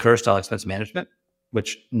structured Concur style expense management,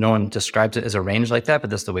 which no one describes it as a range like that, but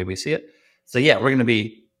that's the way we see it. So yeah, we're going to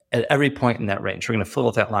be at every point in that range. We're going to fill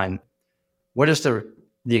with that line. What is the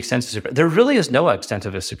extent of super? There really is no extent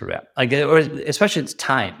of a super app. Like, or especially it's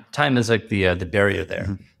time. Time is like the barrier there.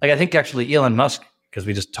 Mm-hmm. Like I think actually Elon Musk, because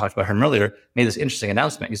we just talked about him earlier, made this interesting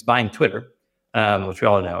announcement. He's buying Twitter, which we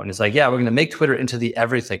all know, and he's like, yeah, we're going to make Twitter into the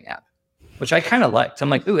everything app, which I kind of liked. I'm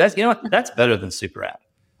like, ooh, that's, you know what? That's better than super app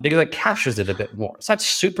because it captures it a bit more. It's not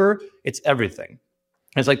super, it's everything.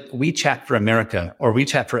 It's like WeChat for America or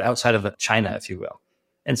WeChat for outside of China, if you will.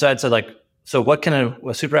 And so I'd say like, so what can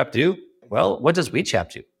a super app do? Well, what does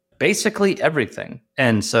WeChat do? Basically everything.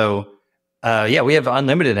 And so, yeah, we have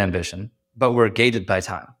unlimited ambition, but we're gated by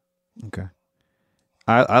time. Okay.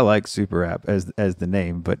 I like super app as the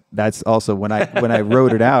name, but that's also when I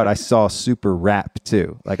wrote it out, I saw super rap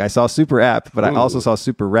too. Like I saw super app, but I also saw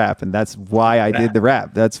super rap, and that's why I did the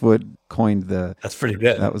rap. That's what coined the. That's pretty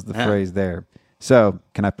good. That was the phrase there. So,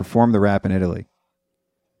 can I perform the rap in Italy?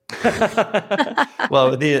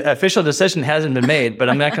 Well, the official decision hasn't been made, but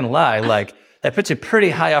I'm not going to lie. Like that puts you pretty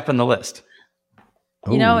high up on the list.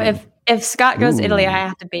 You know, if Scott goes to Italy, I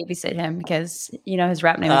have to babysit him because his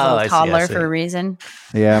rap name is Little Toddler for a reason.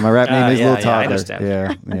 Yeah, my rap name is Little Toddler. I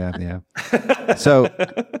understand. Yeah.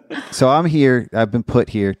 So I'm here. I've been put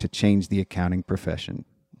here to change the accounting profession,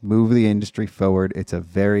 move the industry forward. It's a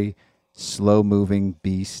very slow-moving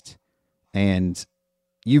beast, and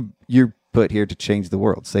you're put here to change the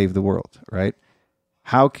world, save the world, right?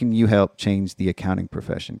 How can you help change the accounting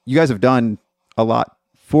profession? You guys have done a lot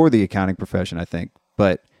for the accounting profession, I think,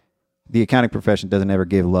 but the accounting profession doesn't ever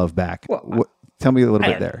give love back. Well, tell me a little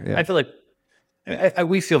bit there. Yeah. I feel like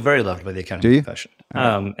we feel very loved by the accounting profession.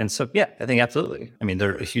 And so, yeah, I think absolutely. I mean,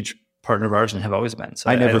 they're a huge partner of ours and have always been. So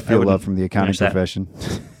I never feel love from the accounting profession.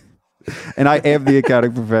 And I am the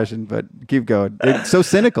accounting profession, but keep going. It's so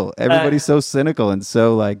cynical. Everybody's so cynical and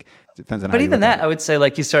so like, depends on how. But even that, I would say,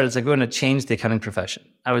 like you started, it's like we're going to change the accounting profession.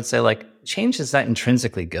 I would say like change is not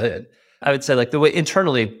intrinsically good. I would say like the way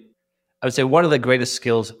internally, I would say one of the greatest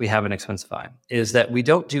skills we have in Expensify is that we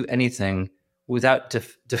don't do anything without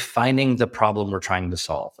defining the problem we're trying to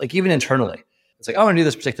solve. Like even internally, it's like, I want to do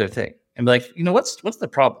this particular thing. And be like, what's the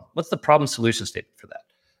problem? What's the problem solution statement for that?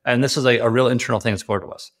 And this is a real internal thing that's forward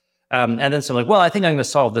to us. And then so I'm like, well, I think I'm going to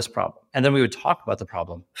solve this problem. And then we would talk about the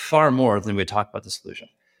problem far more than we would talk about the solution.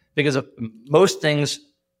 Because most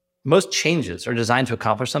changes are designed to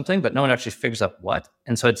accomplish something, but no one actually figures out what.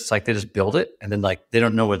 And so it's like they just build it and then like they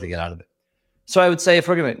don't know what they get out of it. So I would say if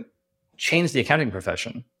we're going to change the accounting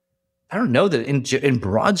profession, I don't know that in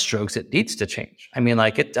broad strokes it needs to change. I mean,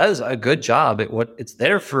 like it does a good job at what it's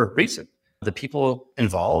there for a reason. The people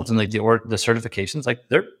involved and the certifications, like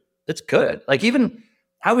it's good. Like even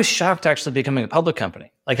I was shocked actually becoming a public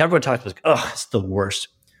company. Like everyone talks about, oh, it's the worst.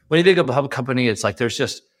 When you become a public company, it's like there's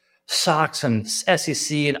just SOX and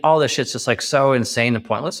SEC and all this shit's just like so insane and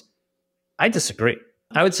pointless. I disagree.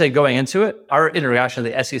 I would say going into it, our interaction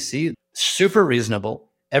with the SEC, super reasonable.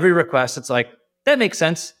 Every request, it's like, that makes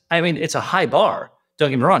sense. I mean, it's a high bar.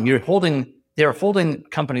 Don't get me wrong. They're holding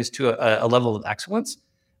companies to a level of excellence,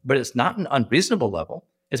 but it's not an unreasonable level.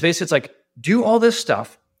 It's basically, it's like, do all this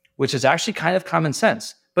stuff, which is actually kind of common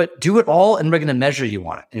sense, but do it all and we're going to measure you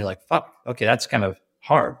on it. And you're like, fuck, okay, that's kind of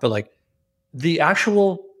hard. But like the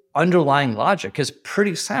actual underlying logic is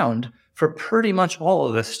pretty sound for pretty much all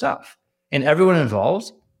of this stuff. And everyone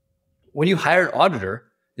involved, when you hire an auditor,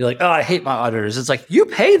 you're like, oh, I hate my auditors. It's like, you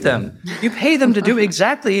pay them. You pay them to do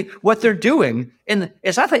exactly what they're doing. And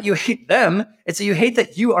it's not that you hate them. It's that you hate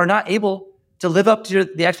that you are not able to live up to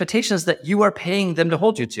the expectations that you are paying them to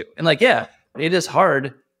hold you to. And like, yeah, it is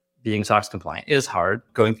hard being SOX compliant. It is hard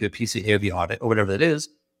going through the PCA or the audit or whatever that is.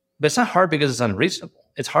 But it's not hard because it's unreasonable.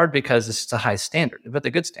 It's hard because it's a high standard, but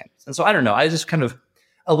they're good standards. And so I don't know. I just kind of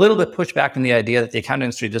a little bit push back on the idea that the accounting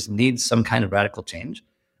industry just needs some kind of radical change.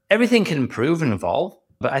 Everything can improve and evolve,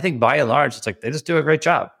 but I think by and large, it's like they just do a great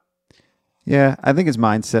job. Yeah, I think it's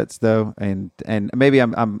mindsets though, and maybe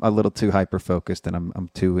I'm a little too hyper focused and I'm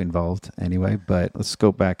too involved anyway. But let's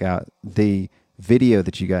scope back out the video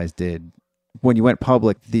that you guys did. When you went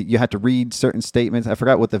public, you had to read certain statements. I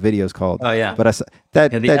forgot what the video is called. Oh yeah, but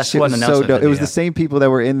that shit was so dope. It was the same people that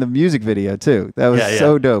were in the music video too. That was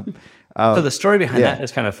so dope. So the story behind that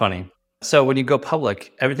is kind of funny. So when you go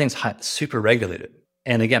public, everything's super regulated,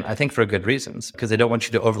 and again, I think for good reasons because they don't want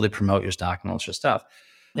you to overly promote your stock and all this your stuff.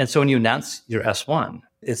 And so when you announce your S1,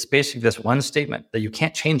 it's basically this one statement that you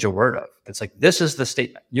can't change a word of. It's like this is the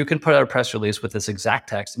statement. You can put out a press release with this exact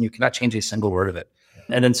text, and you cannot change a single word of it.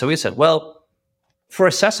 And then so we said, well, for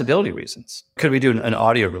accessibility reasons, could we do an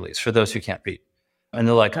audio release for those who can't read? And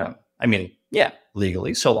they're like, oh, I mean, yeah,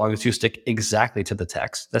 legally, so long as you stick exactly to the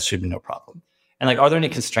text, that should be no problem. And like, are there any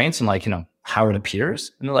constraints in like, how it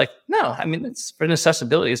appears? And they're like, no, I mean, it's for an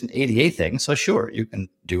accessibility, it's an ADA thing. So sure, you can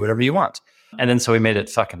do whatever you want. And then so we made it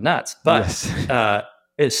fucking nuts. But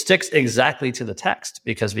it sticks exactly to the text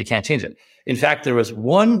because we can't change it. In fact, there was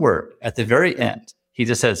one word at the very end. He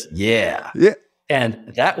just says, yeah.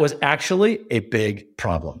 And that was actually a big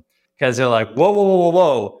problem because they're like,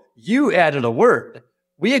 whoa. You added a word.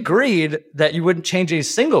 We agreed that you wouldn't change a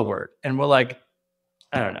single word. And we're like,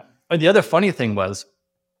 I don't know. And the other funny thing was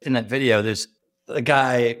in that video, there's a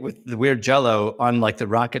guy with the weird jello on like the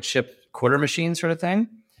rocket ship quarter machine sort of thing.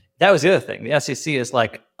 That was the other thing. The SEC is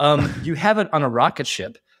like, you have it on a rocket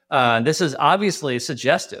ship. This is obviously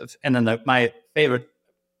suggestive. And then my favorite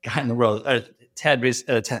guy in the world, Ted Reese,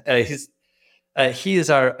 he is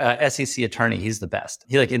our SEC attorney. He's the best.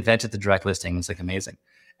 He like invented the direct listing. It's like amazing.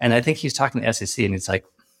 And I think he's talking to SEC and he's like,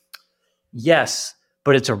 yes,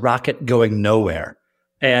 but it's a rocket going nowhere.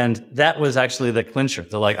 And that was actually the clincher.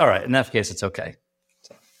 They're like, all right, in that case, it's okay.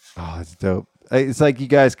 So. Oh, it's dope. It's like you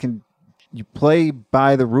guys you play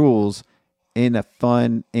by the rules in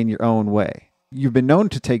your own way. You've been known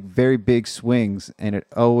to take very big swings and it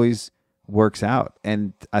always works out.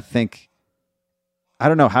 And I think, I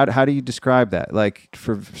don't know, how do you describe that? Like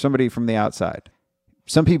for somebody from the outside,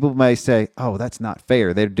 some people may say, oh, that's not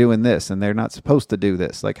fair. They're doing this and they're not supposed to do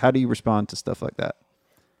this. Like, how do you respond to stuff like that?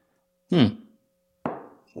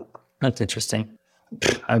 That's interesting.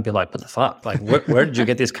 I'd be like, what the fuck? Like, where did you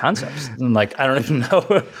get these concepts? And like, I don't even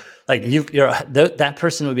know. Like that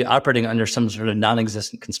person would be operating under some sort of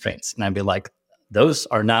non-existent constraints. And I'd be like, those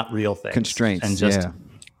are not real things. Constraints, and just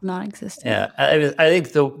non-existent. Yeah. I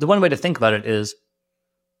think the one way to think about it is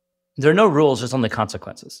there are no rules, there's only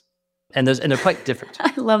consequences. And they're quite different.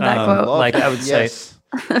 I love that quote. Like I would say,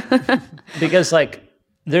 because like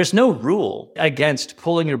there's no rule against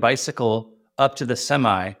pulling your bicycle up to the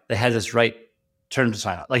semi that has this right turn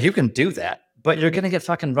sign out. Like you can do that, but you're going to get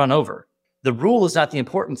fucking run over. The rule is not the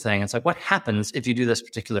important thing. It's like, what happens if you do this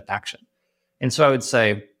particular action? And so I would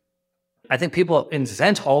say, I think people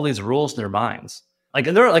invent all these rules in their minds. Like,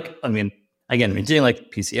 and they're like, I mean, again, we're doing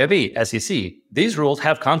like PCAOB, SEC. These rules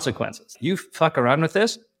have consequences. You fuck around with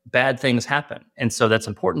this, bad things happen. And so that's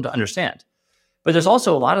important to understand. But there's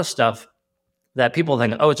also a lot of stuff that people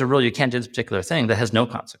think, oh, it's a rule, you can't do this particular thing that has no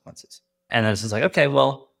consequences. And then it's just like, okay,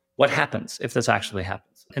 well, what happens if this actually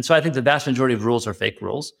happens? And so I think the vast majority of rules are fake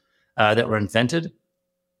rules that were invented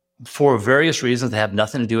for various reasons that have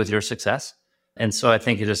nothing to do with your success. And so I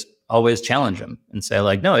think you just always challenge them and say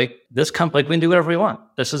like, no, this company, we can do whatever we want.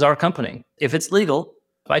 This is our company. If it's legal,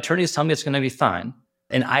 my attorneys tell me it's going to be fine.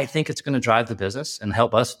 And I think it's going to drive the business and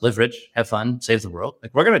help us live rich, have fun, save the world.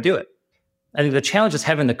 Like we're going to do it. I think the challenge is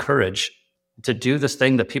having the courage to do this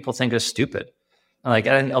thing that people think is stupid. Like,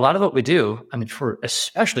 and a lot of what we do, I mean,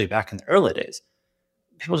 especially back in the early days,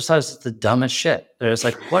 people just thought it's the dumbest shit. They're just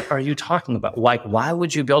like, what are you talking about? Like, why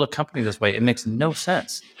would you build a company this way? It makes no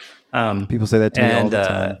sense. People say that to me all the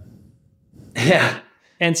time. Yeah.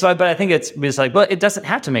 And so, but I think it's like, well, it doesn't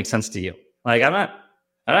have to make sense to you. Like, I'm not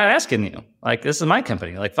asking you. Like, this is my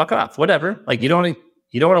company. Like, fuck off, whatever. Like, you don't want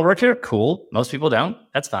to work here? Cool. Most people don't.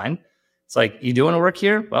 That's fine. It's like, you do want to work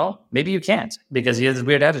here? Well, maybe you can't because you have these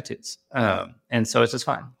weird attitudes. And so it's just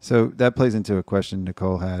fine. So that plays into a question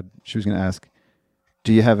Nicole had. She was going to ask,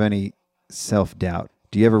 do you have any self-doubt?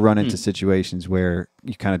 Do you ever run into situations where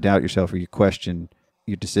you kind of doubt yourself or you question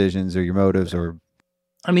your decisions or your motives or...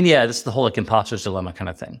 I mean, yeah, this is the whole like imposter's dilemma kind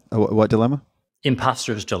of thing. What dilemma?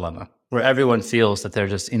 Imposter's dilemma, where everyone feels that they're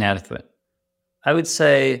just inadequate. I would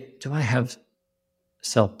say, do I have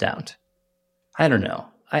self-doubt? I don't know.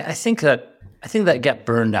 I think that got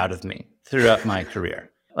burned out of me throughout my career.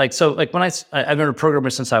 Like, so like when I've been a programmer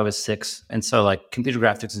since I was 6. And so like computer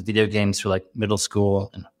graphics and video games for like middle school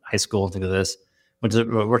and high school and things like this.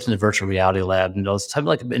 Worked in the virtual reality lab and I've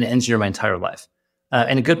like been an engineer my entire life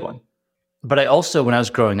and a good one. But I also, when I was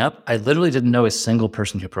growing up, I literally didn't know a single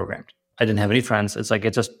person who programmed. I didn't have any friends. It's like,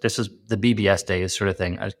 this is the BBS days sort of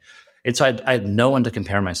thing. So I had no one to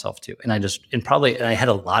compare myself to. And I had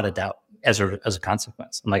a lot of doubt as a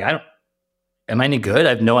consequence. I'm like, am I any good? I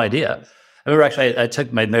have no idea. I remember actually I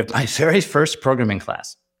took my very first programming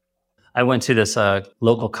class. I went to this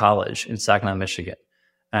local college in Saginaw, Michigan.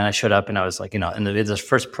 And I showed up and I was like, and it was this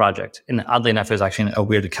first project. And oddly enough, it was actually a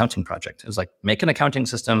weird accounting project. It was like, make an accounting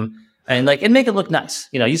system and make it look nice,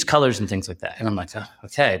 use colors and things like that. And I'm like, oh,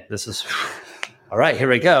 okay, this is, all right, here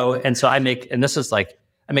we go. And so I make this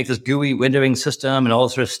GUI windowing system and all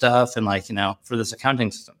this sort of stuff. And for this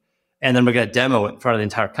accounting system. And then we're going to demo it in front of the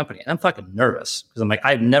entire company. And I'm fucking nervous because I'm like,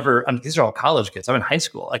 these are all college kids. I'm in high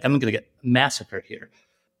school. Like, I'm going to get massacred here.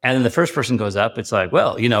 And then the first person goes up. It's like,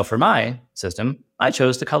 well, for my system, I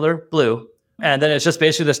chose the color blue. And then it's just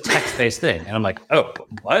basically this text-based thing. And I'm like, oh,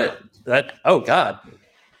 what? Oh, God.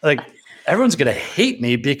 Like, everyone's going to hate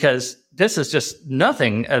me because this is just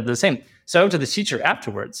nothing the same. So I went to the teacher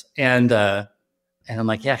afterwards. And I'm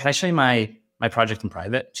like, yeah, can I show you my project in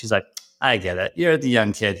private? She's like, I get it. You're the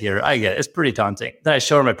young kid here. I get it. It's pretty daunting. Then I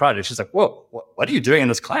show her my project. She's like, whoa, what are you doing in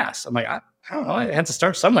this class? I'm like, I don't know. I had to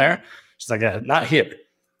start somewhere. She's like, yeah, not here.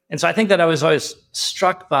 And so I think that I was always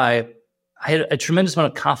struck by, I had a tremendous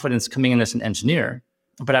amount of confidence coming in as an engineer,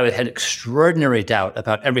 but I had extraordinary doubt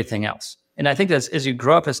about everything else. And I think that as you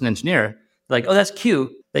grow up as an engineer, like, oh, that's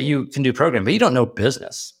cute that you can do programming, but you don't know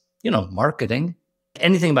business, marketing,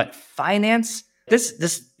 anything about finance. This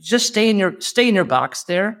just stay in your box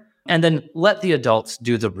there, and then let the adults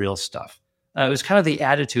do the real stuff. It was kind of the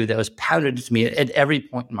attitude that was pounded to me at every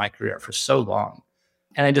point in my career for so long.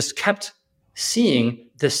 And I just kept seeing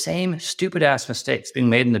the same stupid ass mistakes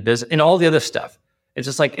being made in the business and all the other stuff. It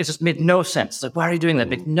just made no sense. It's like, why are you doing that?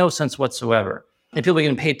 It makes no sense whatsoever. And people are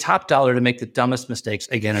getting paid top dollar to make the dumbest mistakes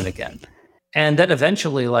again and again. And then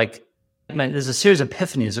eventually, there's a series of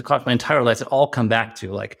epiphanies across my entire life that all come back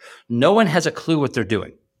to, like, no one has a clue what they're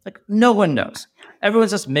doing. Like, no one knows.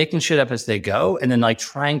 Everyone's just making shit up as they go and then, like,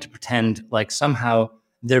 trying to pretend like somehow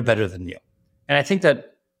they're better than you. And I think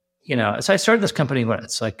that, so I started this company,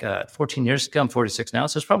 14 years ago. I'm 46 now.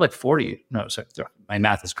 So it's probably like 40. No, sorry, my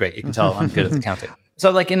math is great. You can tell I'm good at the counting.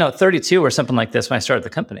 So 32 or something like this when I started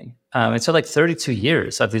the company. And so 32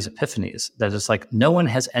 years of these epiphanies that it's like no one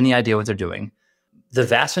has any idea what they're doing. The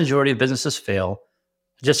vast majority of businesses fail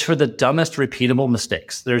just for the dumbest repeatable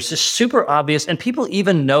mistakes. They're just super obvious, and people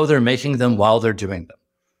even know they're making them while they're doing them.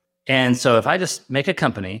 And so if I just make a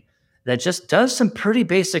company that just does some pretty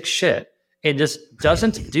basic shit, it just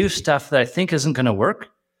doesn't do stuff that I think isn't going to work,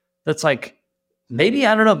 that's like, maybe,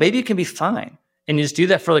 I don't know, maybe it can be fine. And you just do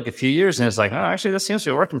that for like a few years, and it's like, oh, actually, this seems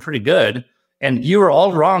to be working pretty good. And you were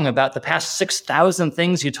all wrong about the past 6,000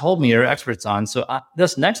 things you told me you're experts on. So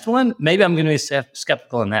this next one, maybe I'm going to be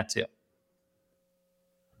skeptical on that too.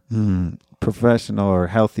 Professional or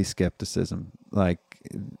healthy skepticism, like,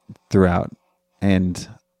 throughout. And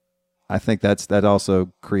I think that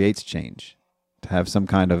also creates change, to have some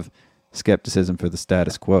kind of skepticism for the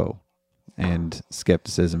status quo and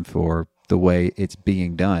skepticism for the way it's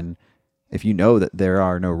being done. If you know that there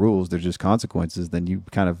are no rules, there's just consequences, then you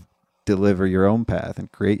kind of deliver your own path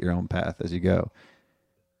and create your own path as you go.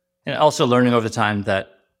 And also learning over time that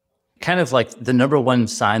kind of like the number one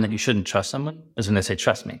sign that you shouldn't trust someone is when they say,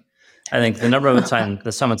 trust me. I think the number one sign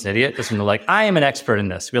that someone's an idiot is when they're like, I am an expert in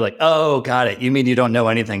this. You're like, oh, got it. You mean you don't know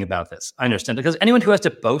anything about this? I understand. Because anyone who has to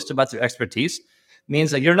boast about their expertise means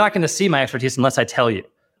that you're not going to see my expertise unless I tell you.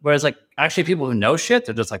 Whereas like actually people who know shit,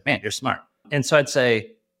 they're just like, man, you're smart. And so I'd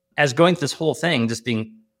say as going through this whole thing, just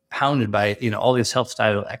being pounded by, all these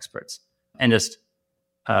self-styled experts and just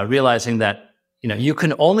realizing that, you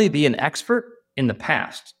can only be an expert in the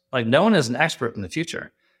past. Like no one is an expert in the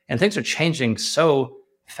future, and things are changing so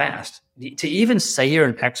fast. To even say you're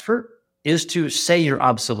an expert is to say you're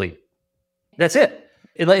obsolete. That's it.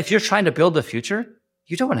 If you're trying to build the future,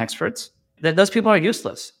 you don't want experts. Those people are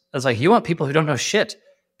useless. It's like you want people who don't know shit,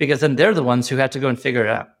 because then they're the ones who have to go and figure it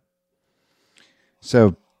out.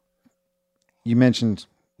 So you mentioned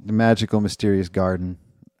the magical, mysterious garden.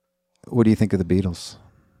 What do you think of the Beatles?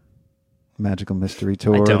 Magical Mystery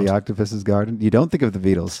Tour, The Octopus's Garden. You don't think of the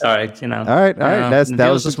Beatles. Sorry, All right. That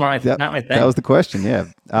was not my thing. That was the question. Yeah.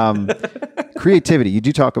 Creativity. You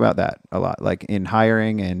do talk about that a lot, like in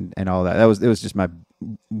hiring and all that. It was just my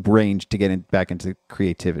range to get back into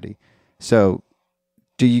creativity. So,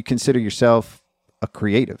 do you consider yourself a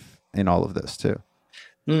creative in all of this too?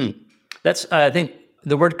 That's I think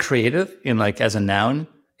the word creative in like as a noun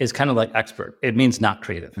is kind of like expert. It means not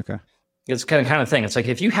creative. Okay. It's kind of thing. It's like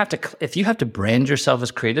if you have to brand yourself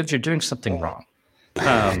as creative, you're doing something wrong.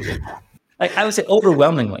 Like I would say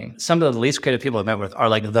overwhelmingly, some of the least creative people I've met with are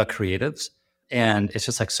like the creatives, and it's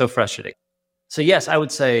just like so frustrating. So yes, I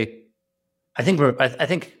would say I think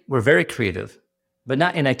we're very creative, but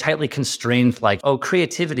not in a tightly constrained like, oh,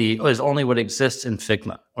 creativity is only what exists in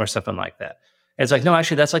Figma or something like that. It's like, no,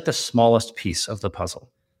 actually that's like the smallest piece of the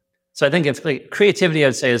puzzle. So I think if like, creativity, I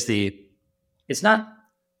would say it's not,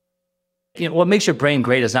 what makes your brain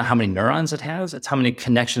great is not how many neurons it has, it's how many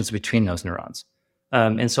connections between those neurons.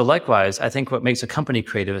 And so likewise, I think what makes a company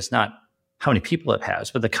creative is not how many people it has,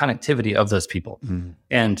 but the connectivity of those people.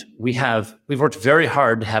 And we've worked very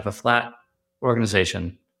hard to have a flat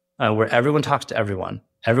organization where everyone talks to everyone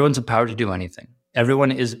Everyone's empowered to do anything.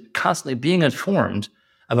 Everyone is constantly being informed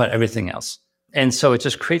about everything else. And so it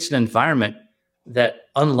just creates an environment that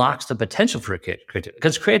unlocks the potential for creativity.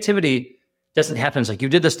 Because creativity doesn't happen. It's like you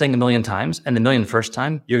did this thing a million times, and the first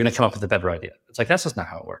time, you're going to come up with a better idea. It's like, that's just not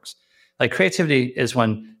how it works. Like creativity is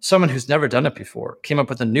when someone who's never done it before came up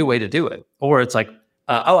with a new way to do it. Or it's like,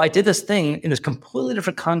 I did this thing in this completely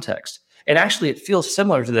different context. And actually, it feels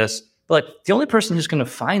similar to this, but like the only person who's going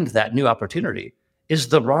to find that new opportunity is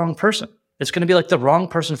the wrong person. It's going to be like the wrong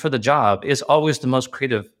person for the job is always the most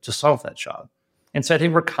creative to solve that job. And so I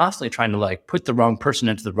think we're constantly trying to like put the wrong person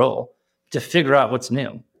into the role to figure out what's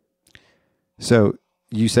new. So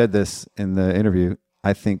you said this in the interview.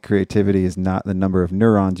 I think creativity is not the number of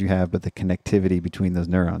neurons you have, but the connectivity between those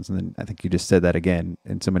neurons. And then I think you just said that again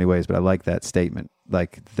in so many ways, but I like that statement.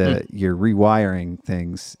 Like you're rewiring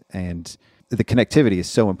things, and the connectivity is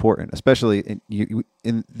so important, especially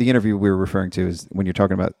in the interview we were referring to is when you're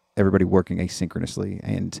talking about everybody working asynchronously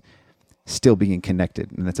and still being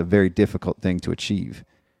connected. And that's a very difficult thing to achieve.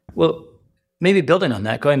 Well, maybe building on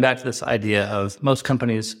that, going back to this idea of most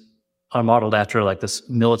companies are modeled after like this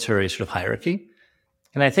military sort of hierarchy.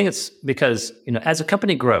 And I think it's because, as a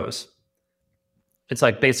company grows, it's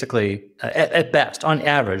like basically, at best, on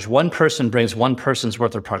average, one person brings one person's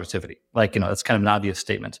worth of productivity. Like, that's kind of an obvious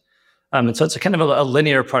statement. And so it's a kind of a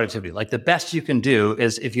linear productivity. Like the best you can do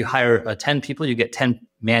is if you hire 10 people, you get 10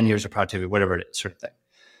 man years of productivity, whatever it is, sort of thing.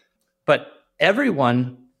 But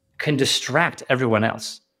everyone can distract everyone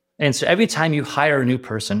else. And so every time you hire a new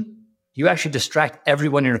person, you actually distract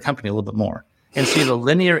everyone in your company a little bit more. And so you have a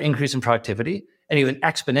linear increase in productivity and you have an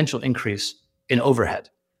exponential increase in overhead.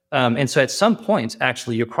 And so at some point,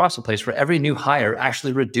 actually, you cross a place where every new hire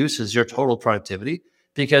actually reduces your total productivity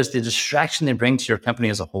because the distraction they bring to your company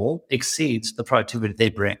as a whole exceeds the productivity they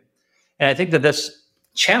bring. And I think that this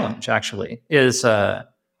challenge actually is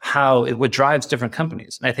what drives different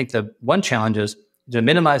companies. And I think the one challenge is to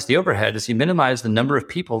minimize the overhead is you minimize the number of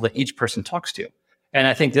people that each person talks to. And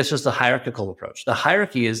I think this is the hierarchical approach. The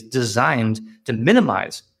hierarchy is designed to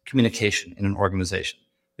minimize communication in an organization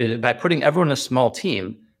by putting everyone in a small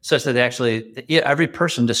team such that every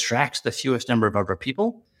person distracts the fewest number of other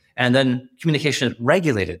people. And then communication is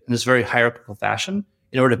regulated in this very hierarchical fashion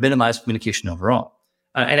in order to minimize communication overall.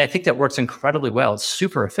 And I think that works incredibly well. It's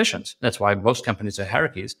super efficient. That's why most companies have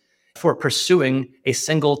hierarchies for pursuing a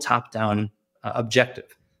single top-down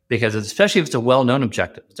objective. Because especially if it's a well-known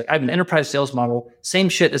objective. It's like, I have an enterprise sales model, same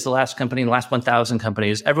shit as the last company, the last 1,000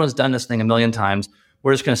 companies. Everyone's done this thing a million times.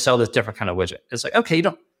 We're just going to sell this different kind of widget. It's like, okay,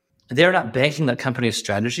 they're not banking that company's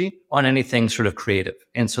strategy on anything sort of creative.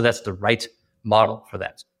 And so that's the right model for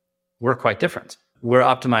that. We're quite different. We're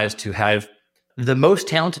optimized to have the most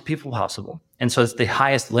talented people possible. And so it's the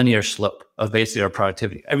highest linear slope of basically our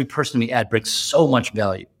productivity. Every person we add brings so much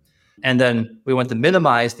value. And then we want to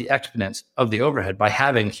minimize the exponents of the overhead by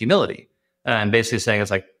having humility and basically saying it's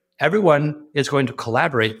like everyone is going to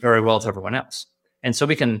collaborate very well with everyone else. And so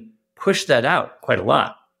we can push that out quite a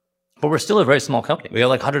lot. But we're still a very small company. We have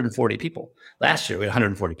like 140 people. Last year, we had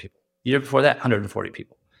 140 people. The year before that, 140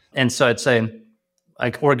 people. And so I'd say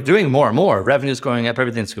like we're doing more and more. Revenue's going up,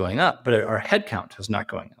 everything's going up, but our headcount is not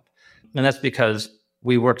going up. And that's because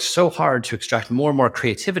we worked so hard to extract more and more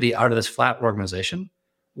creativity out of this flat organization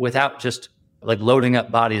without just like loading up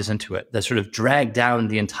bodies into it that sort of drag down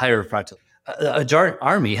the entire project. A giant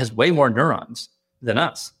army has way more neurons than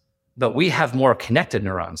us, but we have more connected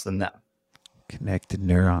neurons than them. Connected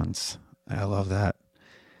neurons. I love that.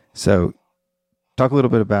 So talk a little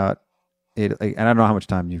bit about it. And I don't know how much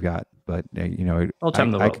time you've got, but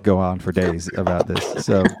I could go on for days about this.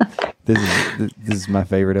 So this is my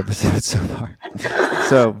favorite episode so far.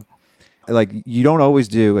 So like you don't always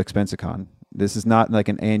do Expensicon. This is not like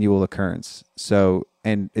an annual occurrence. So,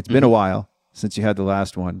 and it's been a while since you had the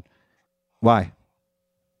last one. Why?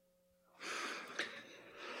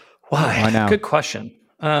 Why now? Good question.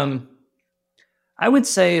 I would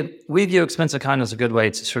say we view Expensicon as a good way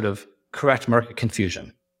to sort of correct market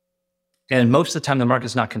confusion. And most of the time, the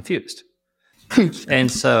market's not confused.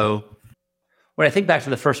 And so when I think back to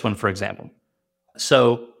the first one, for example,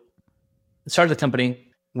 so started the company,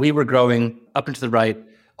 we were growing up and to the right,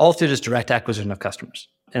 all through this direct acquisition of customers.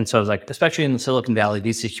 And so it was like, especially in the Silicon Valley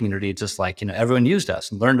VC community, just like, everyone used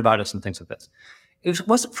us and learned about us and things like this. It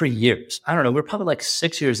wasn't for years. I don't know. We're probably like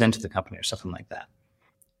 6 years into the company or something like that.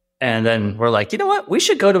 And then we're like, you know what? We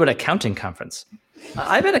should go to an accounting conference.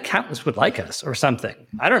 I bet accountants would like us or something.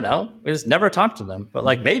 I don't know. We just never talked to them, but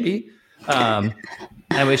like maybe. And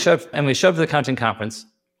we showed up to the accounting conference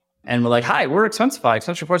and we're like, hi, we're Expensify.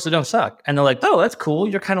 Expense reports that don't suck. And they're like, oh, that's cool.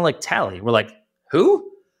 You're kind of like Tally. We're like,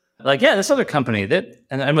 who? Like, yeah, this other company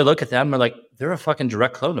and we look at them, we're like, they're a fucking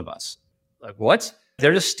direct clone of us. Like, what?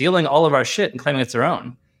 They're just stealing all of our shit and claiming it's their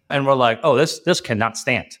own. And we're like, oh, this cannot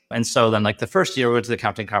stand. And so then like the first year we went to the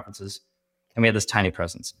accounting conferences and we had this tiny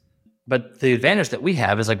presence. But the advantage that we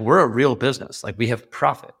have is like, we're a real business. Like we have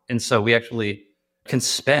profit. And so we actually can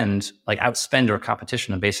outspend our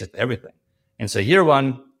competition on basically everything. And so year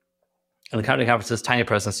one, in the accounting conferences, tiny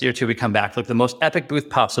presence. Year two, we come back, look the most epic booth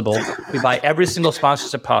possible. We buy every single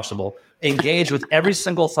sponsorship possible, engage with every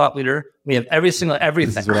single thought leader. We have everything.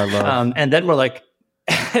 This is what I love. And then we're like,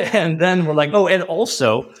 oh, and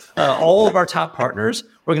also all of our top partners,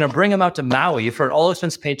 we're going to bring them out to Maui for an all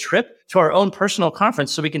expense paid trip to our own personal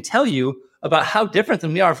conference so we can tell you about how different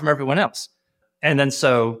than we are from everyone else. And then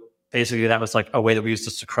so basically that was like a way that we used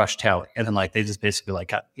this to crush Tally. And then like they just basically like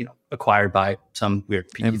got, acquired by some weird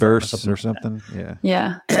Embers or something. Yeah.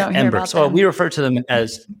 Yeah. I don't hear Embers. about So them. we refer to them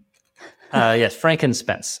as yes,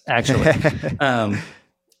 frankincense, actually.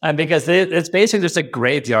 Because it's basically just a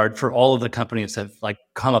graveyard for all of the companies that have like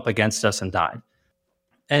come up against us and died.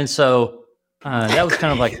 And so that was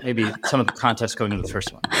kind of like maybe some of the context going into the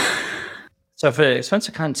first one. So for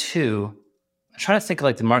ExpensiCon 2, I'm trying to think of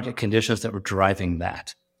like the market conditions that were driving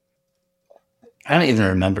that. I don't even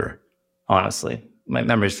remember, honestly. My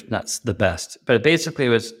memory's not the best. But basically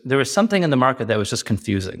there was something in the market that was just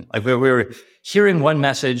confusing. Like we were hearing one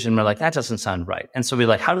message and we're like, that doesn't sound right. And so we're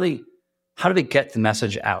like, how do we get the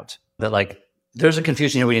message out that like there's a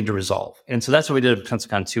confusion here we need to resolve? And so that's what we did at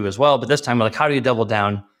ExpensiCon 2 as well. But this time we're like, how do you double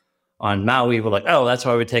down on Maui? We're like, oh, that's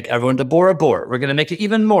why we take everyone to Bora Bora. We're going to make it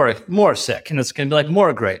even more sick. And it's going to be like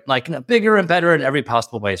more great, like bigger and better in every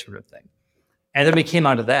possible way sort of thing. And then we came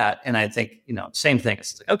out of that. And I think, same thing.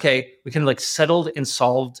 It's like, okay, we kind of like settled and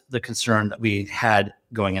solved the concern that we had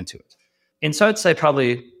going into it. And so I'd say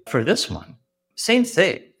probably for this one, same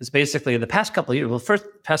thing. It's basically the past couple of years,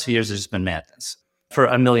 past few years, there's just been madness for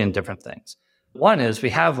a million different things. One is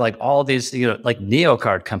we have like all these, like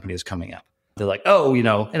NeoCard companies coming up. They're like, oh,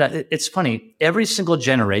 and it's funny. Every single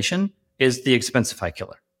generation is the Expensify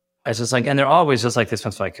killer. It's just like, and they're always just like the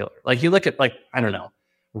Expensify killer. Like you look at like, I don't know,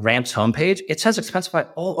 Ramp's homepage, it says Expensify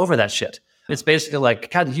all over that shit. It's basically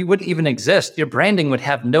like, God, you wouldn't even exist. Your branding would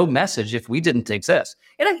have no message if we didn't exist.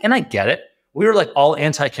 And I get it. We were like all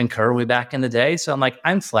anti-Concur way back in the day. So I'm like,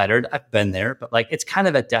 I'm flattered. I've been there, but like, it's kind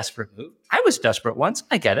of a desperate move. I was desperate once.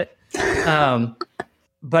 I get it.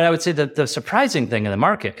 But I would say that the surprising thing in the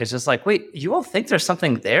market is just like, wait, you all think there's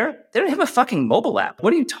something there? They don't have a fucking mobile app.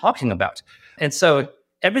 What are you talking about? And so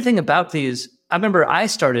everything about these, I remember I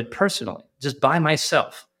started personally, just by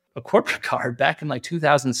myself, a corporate card back in like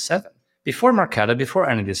 2007, before Marqeta, before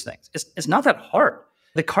any of these things. It's not that hard.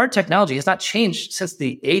 The card technology has not changed since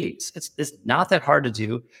the 80s. It's not that hard to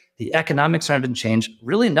do. The economics haven't changed.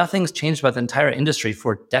 Really, nothing's changed about the entire industry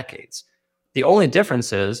for decades. The only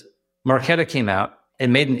difference is Marqeta came out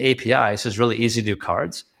and made an API, so it's really easy to do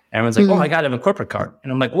cards. And everyone's like, oh my God, I have a corporate card.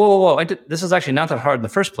 And I'm like, whoa. This is actually not that hard in the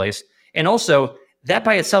first place. And also, that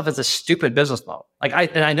by itself is a stupid business model.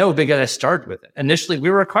 I know because I started with it. Initially, we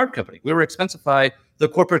were a card company. We were Expensify, the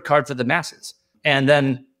corporate card for the masses. And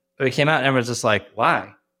then we came out and everyone's just like,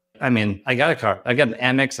 why? I mean, I got a card. I got an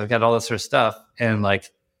Amex. I've got all this sort of stuff. And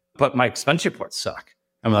like, but my expense reports suck.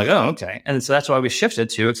 I'm like, oh, okay. And so that's why we shifted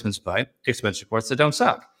to Expensify expense reports that don't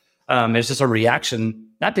suck. It's just a reaction,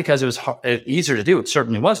 not because it was easier to do. It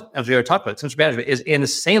certainly wasn't. As we already talked about, expense management is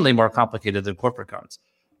insanely more complicated than corporate cards.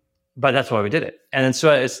 But that's why we did it. And then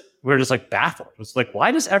so we're just like baffled. It's like,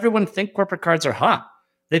 why does everyone think corporate cards are hot?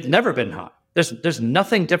 They've never been hot. There's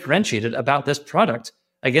nothing differentiated about this product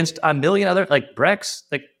against a million other, like Brex.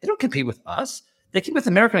 Like they don't compete with us. They compete with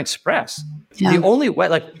American Express. Yeah. The only way,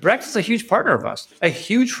 like Brex is a huge partner of us. A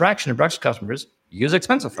huge fraction of Brex customers use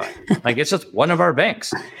Expensify. Like it's just one of our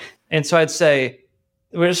banks. And so I'd say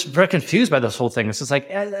we're just very confused by this whole thing. It's just like,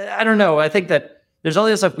 I don't know. I think that there's all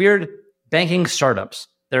these like weird banking startups.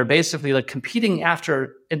 They're basically like competing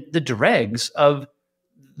after the dregs of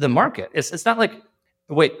the market. It's not like,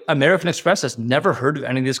 wait, American Express has never heard of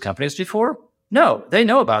any of these companies before? No, they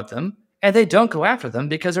know about them and they don't go after them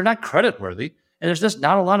because they're not creditworthy and there's just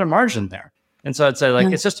not a lot of margin there. And so I'd say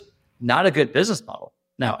like, it's just not a good business model.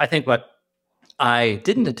 Now, I think what I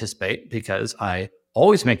didn't anticipate, because I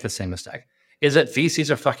always make the same mistake, is that VCs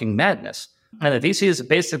are fucking madness. And the VCs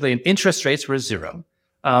basically interest rates were zero.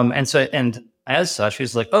 And as such,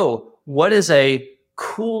 he's like, oh, what is a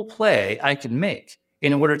cool play I can make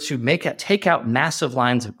in order to take out massive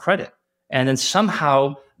lines of credit and then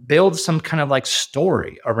somehow build some kind of like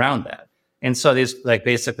story around that? And so these, like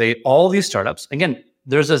basically all these startups, again,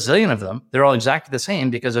 there's a zillion of them. They're all exactly the same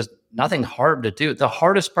because there's nothing hard to do. The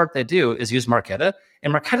hardest part they do is use Marqeta,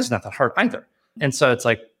 and Marqeta's not that hard either. And so it's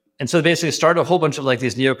like, and so they basically start a whole bunch of like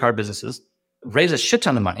these neocard businesses, raise a shit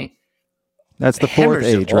ton of money. That's the fourth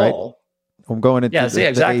age, right? I'm going into the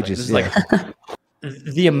exactly. ages. Like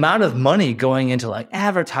the amount of money going into like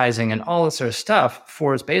advertising and all this sort of stuff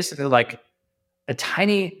for is basically like a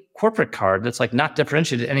tiny corporate card that's like not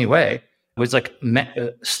differentiated in any way was like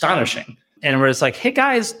astonishing. And where it's like, hey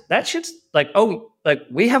guys, that shit's like, oh, like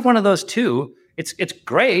we have one of those too. It's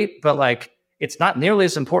great, but like it's not nearly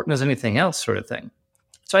as important as anything else, sort of thing.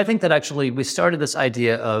 So I think that actually we started this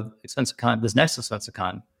idea of ExpensiCon, this next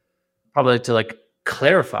ExpensiCon, probably to like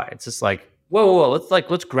clarify. It's just like, whoa,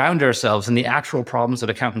 let's ground ourselves in the actual problems that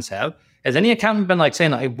accountants have. Has any accountant been like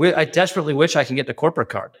saying, I desperately wish I can get the corporate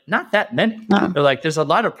card? Not that many. No. They're like, there's a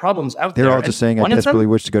lot of problems out there. They're all just saying, I desperately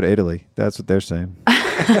wish to go to Italy. That's what they're saying.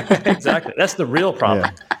 Exactly. That's the real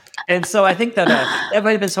problem. Yeah. And so I think that that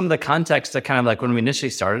might have been some of the context that kind of like when we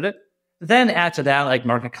initially started it. Then after that, like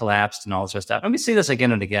market collapsed and all this sort of stuff. And we see this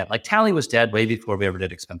again and again. Like Tally was dead way before we ever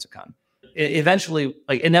did ExpensiCon. Eventually,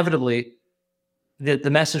 like inevitably,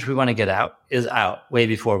 the message we want to get out is out way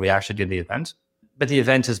before we actually did the event. But the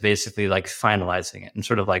event is basically like finalizing it and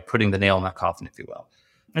sort of like putting the nail in that coffin, if you will.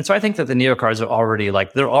 And so I think that the neocards are already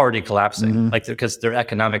like, they're already collapsing, like because their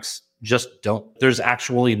economics just don't, there's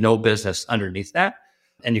actually no business underneath that.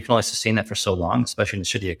 And you can only sustain that for so long, especially in a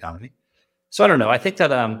shitty economy. So I don't know. I think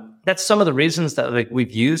that that's some of the reasons that like,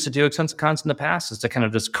 we've used to do ExpensiCons in the past is to kind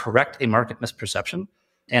of just correct a market misperception.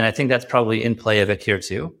 And I think that's probably in play of it here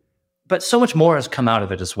too. But so much more has come out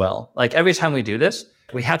of it as well. Like every time we do this,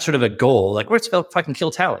 we had sort of a goal, like let's fucking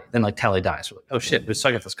kill Tally. Then like Tally dies. We're like, oh shit, we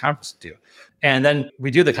still got this conference to do. And then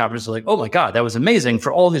we do the conference, like, oh my God, that was amazing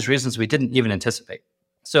for all these reasons we didn't even anticipate.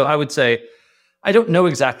 So I would say, I don't know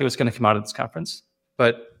exactly what's going to come out of this conference,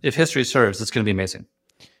 but if history serves, it's going to be amazing.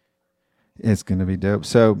 It's going to be dope.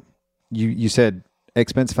 So you said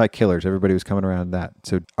Expensify killers. Everybody was coming around that.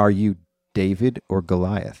 So are you David or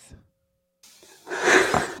Goliath?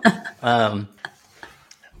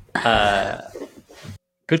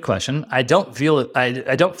 Good question. I don't feel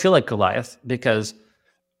like Goliath because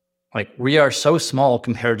like we are so small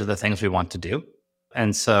compared to the things we want to do.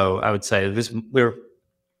 And so I would say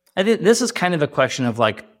I think this is kind of a question of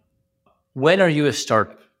like, when are you a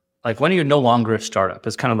startup? Like when are you no longer a startup?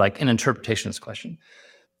 It's kind of like an interpretation of this question.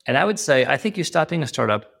 And I would say, I think you stop being a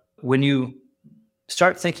startup when you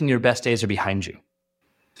start thinking your best days are behind you.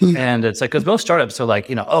 And it's like, because most startups are like,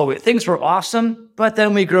 oh, things were awesome, but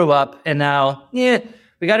then we grew up and now,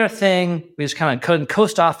 we got our thing. We just kind of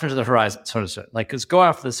coast off into the horizon, sort of. Like, let's go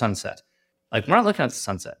off to the sunset. Like, we're not looking at the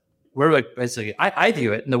sunset. We're like, basically, I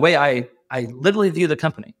view it, and the way I literally view the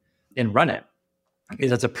company and run it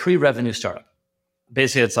is as a pre-revenue startup.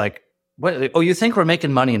 Basically, it's like, what? Oh, you think we're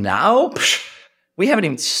making money now? Psh, we haven't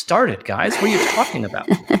even started, guys. What are you talking about?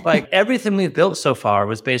 Like, everything we've built so far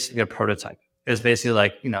was basically a prototype. It was basically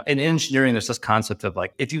like, in engineering, there's this concept of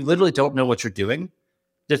like, if you literally don't know what you're doing,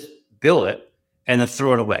 just build it and then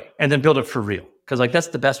throw it away and then build it for real. Because like, that's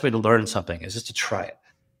the best way to learn something is just to try it.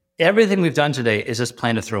 Everything we've done today is just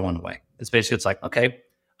plan to throw one away. It's basically, it's like, okay,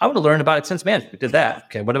 I want to learn about expense management. We did that.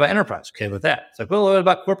 Okay, what about enterprise? Okay, with that. It's like, well, what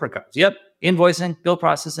about corporate cards? Yep, invoicing, bill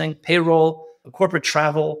processing, payroll, corporate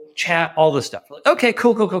travel, chat, all this stuff. Like, okay,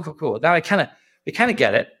 cool. Now we kind of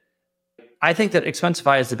get it. I think that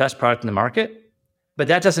Expensify is the best product in the market, but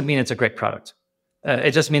that doesn't mean it's a great product.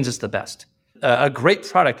 It just means it's the best. A great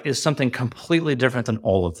product is something completely different than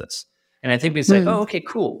all of this. And I think we say, oh, okay,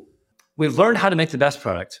 cool. We've learned how to make the best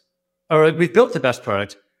product, or we've built the best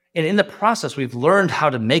product. And in the process, we've learned how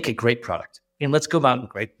to make a great product. And let's go about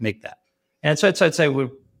and make that. And so I'd say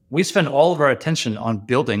we spend all of our attention on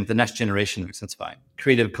building the next generation of Expensify,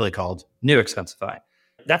 creatively called New Expensify.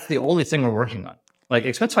 That's the only thing we're working on. Like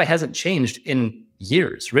Expensify hasn't changed in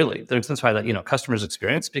years, really. The Expensify that customers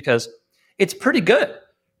experience, because it's pretty good.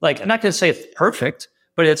 Like, I'm not going to say it's perfect,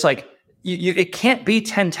 but it's like it can't be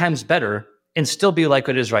 10 times better and still be like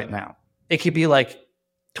it is right now. It could be like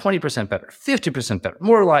 20% better, 50% better,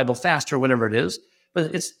 more reliable, faster, whatever it is.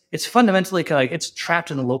 But it's fundamentally kind of like it's trapped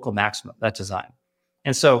in the local maximum, that design.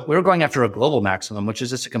 And so we're going after a global maximum, which is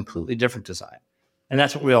just a completely different design. And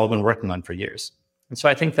that's what we've all been working on for years. And so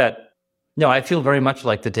I think that, I feel very much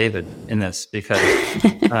like the David in this because,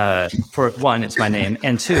 for one, it's my name.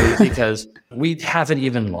 And two, because we haven't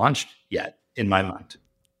even launched yet, in my mind.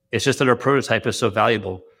 It's just that our prototype is so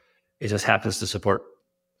valuable. It just happens to support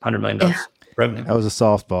 $100 million revenue. That was a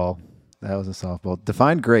softball.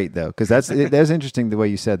 Define great, though, because that's interesting the way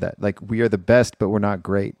you said that. Like, we are the best, but we're not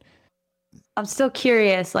great. I'm still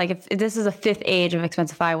curious. Like, if this is a 5th age of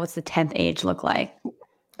Expensify, what's the 10th age look like?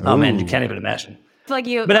 Oh man, you can't even imagine. I feel like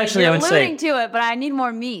you, But actually, you're I would say- alluding to it, but I need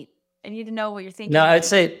more meat. I need to know what you're thinking. No, I'd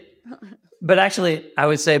say, but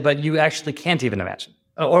you actually can't even imagine,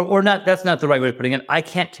 or not. That's not the right way of putting it. I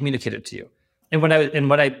can't communicate it to you. And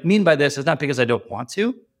what I mean by this is not because I don't want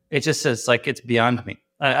to. It just says like it's beyond me.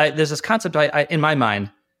 There's this concept in my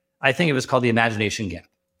mind. I think it was called the imagination gap.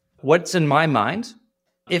 What's in my mind,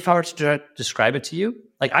 if I were to describe it to you,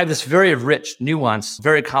 like I have this very rich, nuanced,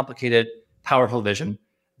 very complicated, powerful vision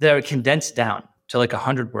that are condensed down to like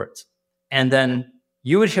 100 words, and then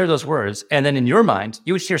you would hear those words, and then in your mind,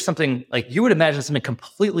 you would hear something like you would imagine something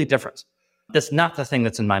completely different. That's not the thing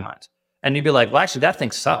that's in my mind. And you'd be like, well, actually, that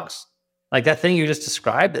thing sucks. Like that thing you just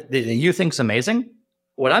described that you think's amazing,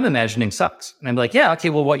 what I'm imagining sucks. And I'm like, yeah, okay,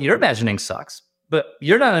 well, what you're imagining sucks, but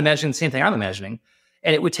you're not imagining the same thing I'm imagining.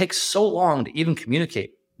 And it would take so long to even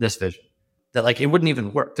communicate this vision that like it wouldn't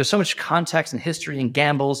even work. There's so much context and history and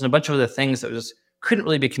gambles and a bunch of other things that just couldn't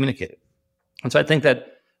really be communicated. And so I think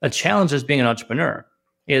that a challenge as being an entrepreneur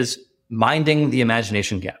is minding the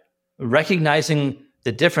imagination gap, recognizing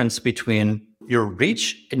the difference between your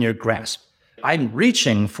reach and your grasp. I'm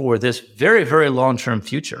reaching for this very, very long-term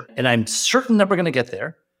future, and I'm certain that we're going to get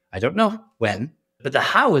there. I don't know when, but the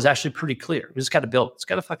how is actually pretty clear. We just got to build it. It's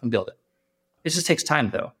got to fucking build it. It just takes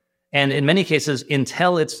time, though. And in many cases,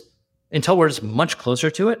 until we're just much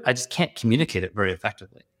closer to it, I just can't communicate it very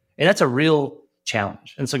effectively. And that's a real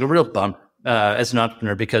challenge. And it's like a real bummer as an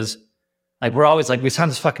entrepreneur because like we're always like, we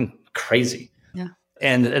sound just fucking crazy. Yeah.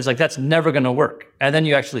 And it's like, that's never going to work. And then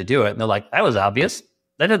you actually do it. And they're like, that was obvious.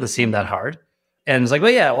 That doesn't seem that hard. And it's like,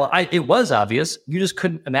 well, yeah, it was obvious. You just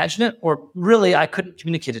couldn't imagine it. Or really, I couldn't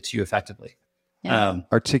communicate it to you effectively. Yeah.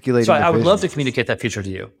 Articulating. So I would vision. love to communicate that future to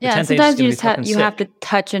you. Yeah, The 10th sometimes age you is just gonna be you fucking have sick. to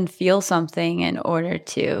touch and feel something in order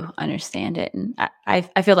to understand it. And I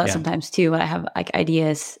feel that Yeah. sometimes too when I have like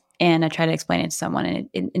ideas and I try to explain it to someone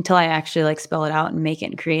and until I actually like spell it out and make it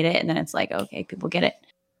and create it. And then it's like, okay, people get it.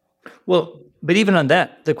 Well, but even on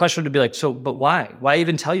that, the question would be like, so, but why? Why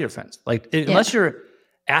even tell your friends? Like, unless you're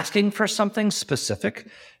asking for something specific,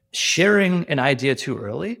 sharing an idea too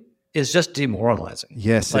early is just demoralizing.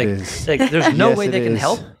 Yes, like, it is. Like, there's no Yes, way it they can is.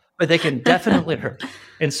 help, but they can definitely hurt.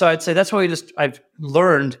 And so I'd say that's why I've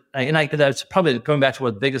learned, and that's probably going back to one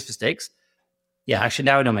of the biggest mistakes. Yeah, actually,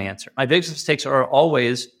 now I know my answer. My biggest mistakes are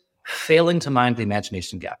always failing to mind the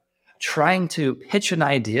imagination gap, trying to pitch an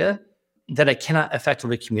idea that I cannot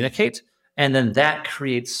effectively communicate, and then that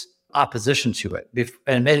creates opposition to it,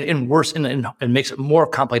 and worse, and makes it more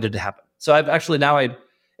complicated to happen. So I've actually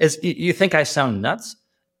you think I sound nuts?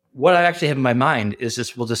 What I actually have in my mind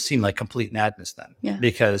will just seem like complete madness then,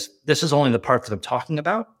 because this is only the part that I'm talking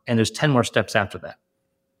about, and there's 10 more steps after that.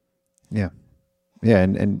 Yeah. Yeah.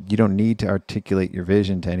 And you don't need to articulate your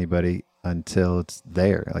vision to anybody until it's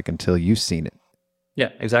there, like until you've seen it. Yeah,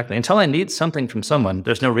 exactly. Until I need something from someone,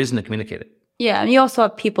 there's no reason to communicate it. Yeah, and you also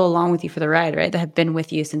have people along with you for the ride, right? That have been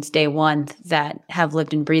with you since day one that have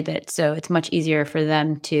lived and breathed it. So it's much easier for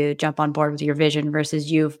them to jump on board with your vision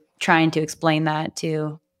versus you trying to explain that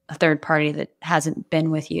to a third party that hasn't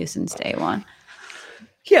been with you since day one.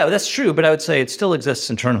 Yeah, that's true. But I would say it still exists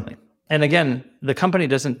internally. And again, the company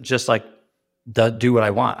doesn't just like do what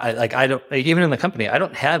I want. I don't, even in the company, I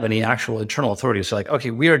don't have any actual internal authority. So like,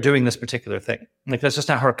 okay, we are doing this particular thing. Like, that's just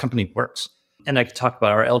not how our company works. And I could talk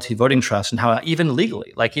about our LT voting trust and how even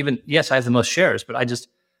legally, yes, I have the most shares, but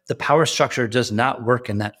the power structure does not work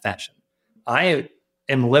in that fashion. I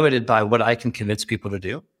am limited by what I can convince people to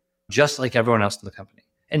do, just like everyone else in the company.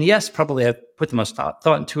 And yes, probably I've put the most thought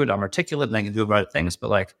into it. I'm articulate and I can do the right things,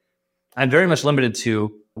 but I'm very much limited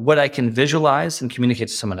to what I can visualize and communicate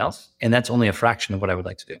to someone else. And that's only a fraction of what I would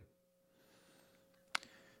like to do.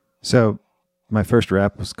 So my first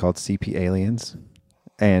rap was called CP Aliens.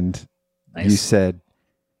 And you said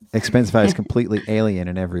Expensify is completely alien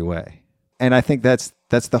in every way. And I think that's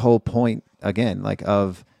the whole point, again,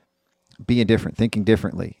 of being different, thinking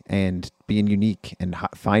differently, and being unique, and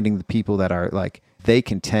finding the people that are they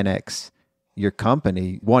can 10x your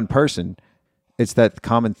company, one person. It's that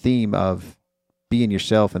common theme of being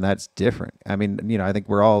yourself, and that's different. I mean, I think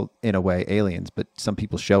we're all, in a way, aliens, but some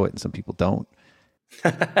people show it and some people don't.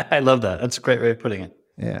 I love that. That's a great way of putting it.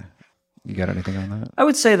 Yeah. You got anything on that? I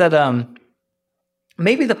would say that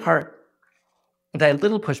maybe the part that I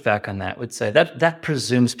little pushback on that would say that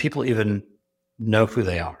presumes people even know who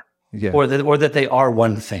they are, or that they are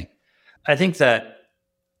one thing. I think that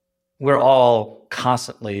we're all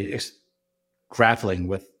constantly grappling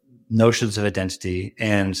with notions of identity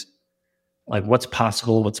and what's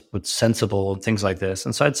possible, what's sensible, and things like this.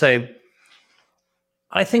 And so I'd say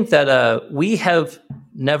I think that we have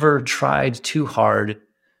never tried too hard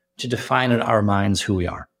to define in our minds who we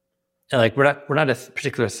are. And like we're not a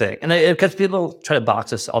particular thing. And because people try to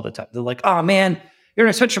box us all the time. They're like, "Oh man, you're an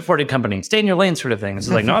expense reporting company. Stay in your lane," sort of thing. It's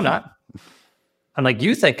like, no, I'm not. I'm like,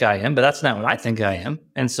 you think I am, but that's not what I think I am.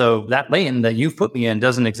 And so that lane that you've put me in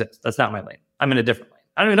doesn't exist. That's not my lane. I'm in a different lane.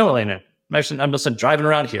 I don't even know what lane I'm just driving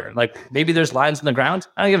around here. Like maybe there's lines in the ground.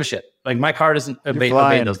 I don't give a shit. Like my car doesn't obey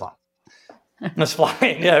those lines. It's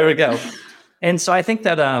flying. Yeah, there we go. And so I think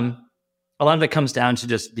that a lot of it comes down to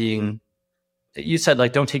just being, you said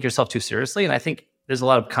like, don't take yourself too seriously. And I think there's a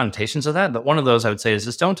lot of connotations of that. But one of those I would say is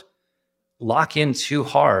just don't lock in too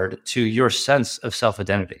hard to your sense of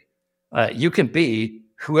self-identity. You can be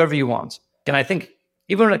whoever you want. And I think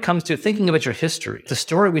even when it comes to thinking about your history, the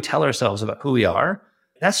story we tell ourselves about who we are,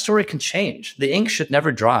 that story can change. The ink should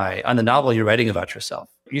never dry on the novel you're writing about yourself.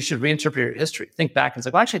 You should reinterpret your history. Think back and it's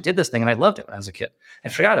like, well, actually I did this thing and I loved it when I was a kid. I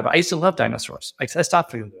forgot about it. I used to love dinosaurs. I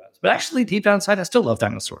stopped forgetting about it. But actually deep down inside, I still love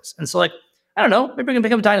dinosaurs. And so like, I don't know, maybe we're going to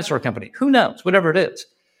become a dinosaur company. Who knows? Whatever it is.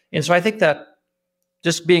 And so I think that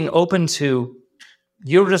just being open to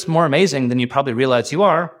you're just more amazing than you probably realize you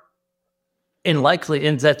are. And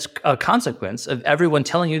that's a consequence of everyone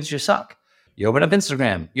telling you that you suck. You open up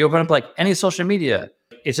Instagram, you open up like any social media,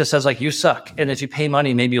 it just says like you suck. And if you pay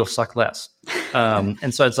money, maybe you'll suck less.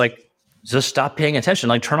 And so it's like, just stop paying attention,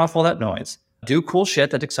 like turn off all that noise, do cool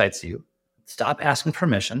shit that excites you, stop asking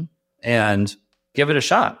permission and give it a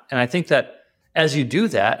shot. And I think that as you do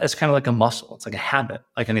that, it's kind of like a muscle. It's like a habit,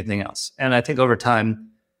 like anything else. And I think over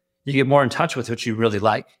time, you get more in touch with what you really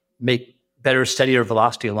like, make better, steadier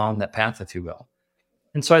velocity along that path, if you will.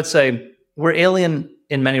 And so I'd say we're alien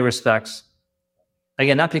in many respects.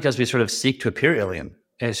 Again, not because we sort of seek to appear alien.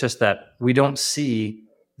 It's just that we don't see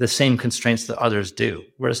the same constraints that others do.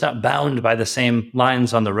 We're just not bound by the same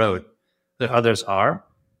lines on the road that others are.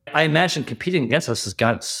 I imagine competing against us has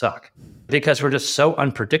got to suck because we're just so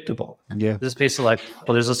unpredictable. Yeah. This is basically like,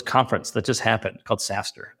 well, there's this conference that just happened called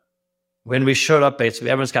SaaStr. When we showed up,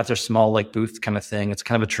 basically, everyone's got their small like booth kind of thing. It's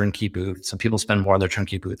kind of a turnkey booth. Some people spend more on their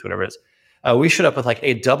turnkey booth, whatever it is. We showed up with like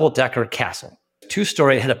a double-decker castle,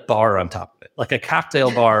 2-story, had a bar on top of it, like a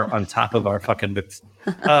cocktail bar on top of our fucking booth.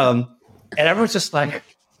 And everyone's just like,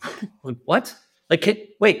 what? Like,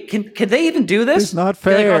 can they even do this? It's not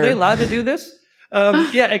fair. Like, are they allowed to do this?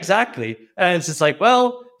 Yeah, exactly. And it's just like,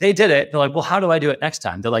 well, they did it. They're like, well, how do I do it next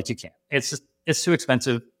time? They're like, you can't. It's too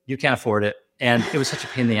expensive. You can't afford it. And it was such a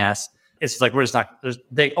pain in the ass. It's like, we're just not,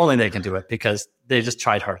 they can do it because they just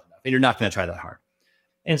tried hard enough. And you're not going to try that hard.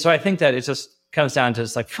 And so I think that it just comes down to,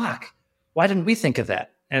 it's like, fuck, why didn't we think of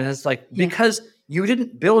that? And it's like, because you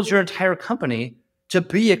didn't build your entire company to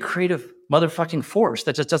be a creative motherfucking force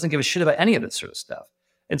that just doesn't give a shit about any of this sort of stuff.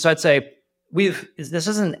 And so I'd say this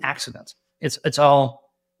isn't an accident. It's not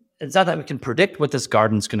that we can predict what this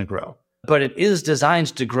garden's going to grow, but it is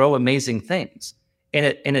designed to grow amazing things.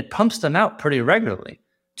 And it pumps them out pretty regularly.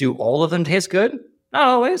 Do all of them taste good? Not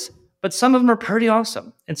always, but some of them are pretty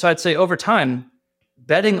awesome. And so I'd say over time,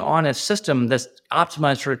 betting on a system that's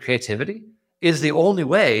optimized for creativity is the only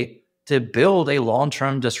way to build a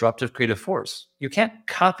long-term disruptive creative force. You can't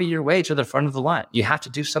copy your way to the front of the line. You have to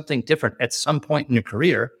do something different at some point in your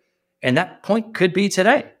career. And that point could be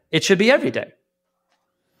today. It should be every day.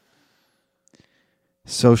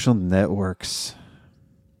 Social networks.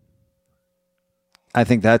 I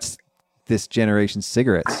think that's this generation's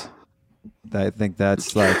cigarettes. I think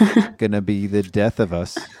that's like going to be the death of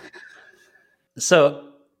us. So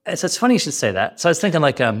it's funny you should say that. So I was thinking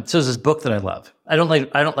like, so there's this book that I love. I don't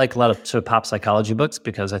like a lot of sort of pop psychology books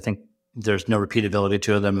because I think there's no repeatability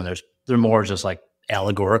to them. And they're more just like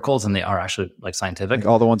allegorical than they are actually like scientific. Like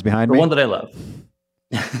all the ones behind me? One that I love.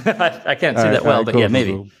 I can't see that well, but cool, yeah,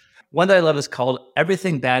 maybe. Cool. One that I love is called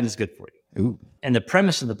Everything Bad is Good for You. Ooh. And the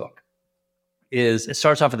premise of the book is it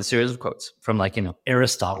starts off with a series of quotes from like,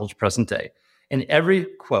 Aristotle's present day. And every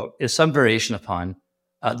quote is some variation upon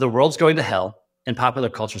the world's going to hell and popular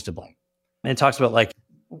culture's to blame. And it talks about like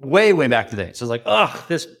way, way back in the day. So it's like, oh,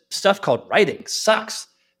 this stuff called writing sucks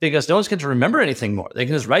because no one's going to remember anything more. They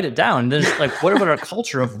can just write it down. And then it's like, what about our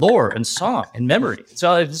culture of lore and song and memory?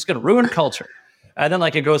 So it's just going to ruin culture. And then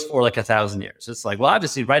like it goes for like 1,000 years. It's like, well,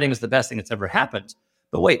 obviously writing is the best thing that's ever happened.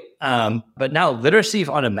 But wait, but now literacy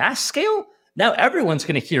on a mass scale? Now everyone's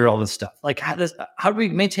going to hear all this stuff. Like how do we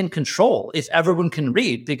maintain control if everyone can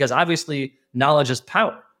read? Because obviously knowledge is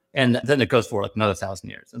power. And then it goes for like another 1,000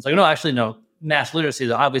 years. And it's like, no, actually, no, mass literacy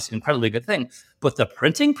is obviously an incredibly good thing. But the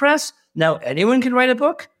printing press, now anyone can write a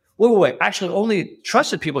book? Wait. Actually, only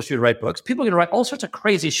trusted people should write books. People are going to write all sorts of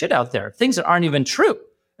crazy shit out there, things that aren't even true.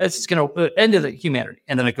 It's just going to end of humanity.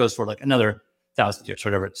 And then it goes for like another 1,000 years,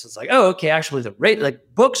 whatever. It's like, oh, okay, actually,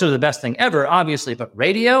 books are the best thing ever, obviously, but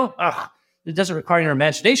radio, it doesn't require your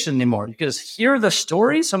imagination anymore. You can just hear the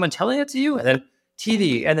story, someone telling it to you, and then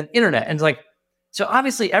TV, and then internet, and so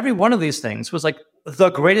obviously, every one of these things was like the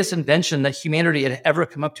greatest invention that humanity had ever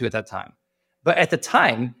come up to at that time. But at the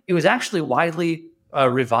time, it was actually widely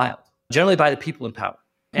reviled, generally by the people in power,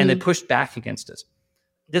 and they pushed back against it.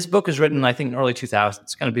 This book was written, I think, in the early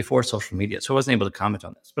 2000s, kind of before social media, so I wasn't able to comment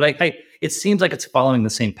on this. But it seems like it's following the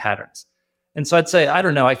same patterns. And so I'd say, I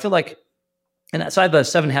don't know, I feel like, and so I have a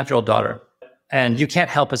 7.5-year-old daughter, and you can't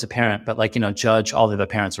help as a parent, but judge all the other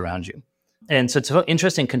parents around you. And so it's an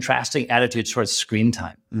interesting contrasting attitude towards screen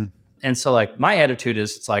time. And so my attitude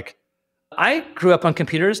is, it's like, I grew up on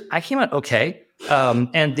computers, I came out okay.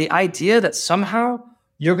 And the idea that somehow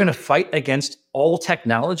you're going to fight against all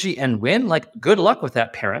technology and win, good luck with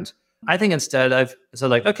that, parent. I think instead I've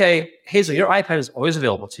said okay, Hazel, your iPad is always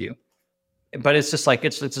available to you. But it's just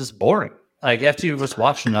it's just boring. After you just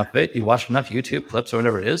watch enough of it, you watch enough YouTube clips or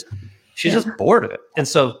whatever it is, she's just bored of it. And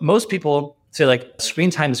so most people say screen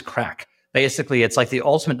time is crack. Basically, it's the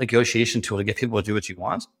ultimate negotiation tool to get people to do what you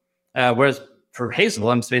want. Whereas for Hazel,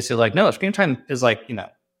 I'm basically no, screen time is I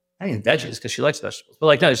mean, veggies because she likes vegetables.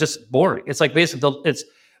 But no, it's just boring. It's basically, it's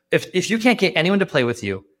if you can't get anyone to play with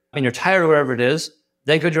you and you're tired or whatever it is,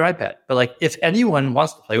 then go to your iPad. But if anyone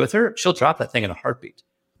wants to play with her, she'll drop that thing in a heartbeat.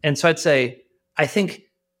 And so I'd say, I think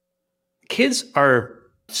kids are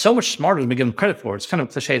so much smarter than we give them credit for. It's kind of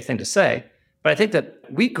a cliche thing to say, but I think that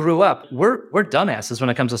we grew up, we're dumbasses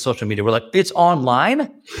when it comes to social media. We're it's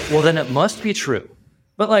online? Well, then it must be true.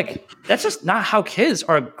 But that's just not how kids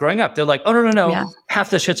are growing up. They're oh, no, Yeah.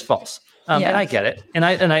 half the shit's false. And I get it. And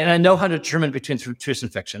I know how to determine between truth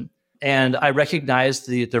and fiction. And I recognize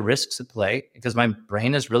the risks at play because my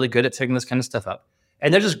brain is really good at picking this kind of stuff up.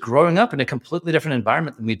 And they're just growing up in a completely different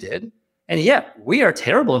environment than we did. And yeah, we are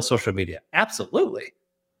terrible in social media. Absolutely.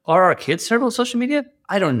 Are our kids terrible in social media?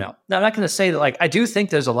 I don't know. Now, I'm not going to say that I do think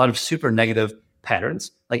there's a lot of super negative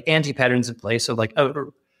patterns, anti-patterns in place of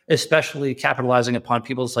especially capitalizing upon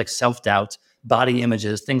people's self-doubt, body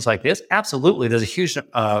images, things like this. Absolutely, there's a huge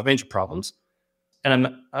range of problems. And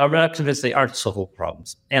I'm not convinced they aren't solvable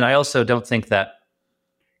problems. And I also don't think that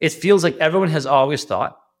it feels like everyone has always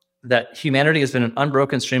thought that humanity has been an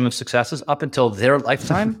unbroken stream of successes up until their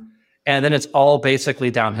lifetime. And then it's all basically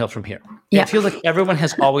downhill from here. Yeah. It feels like everyone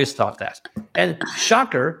has always thought that. And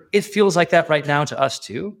shocker, it feels like that right now to us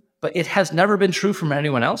too, but it has never been true from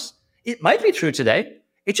anyone else. It might be true today.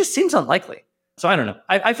 It just seems unlikely. So I don't know.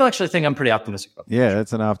 I actually think I'm pretty optimistic about that. Yeah,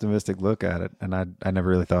 that's an optimistic look at it. And I never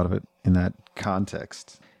really thought of it in that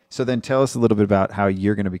context. So then tell us a little bit about how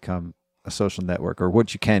you're going to become a social network or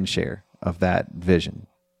what you can share of that vision.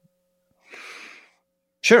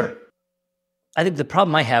 Sure. I think the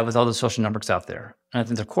problem I have with all the social networks out there, and I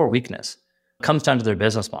think their core weakness, comes down to their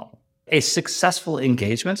business model. A successful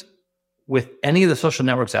engagement with any of the social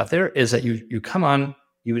networks out there is that you come on,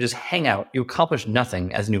 you would just hang out, you accomplish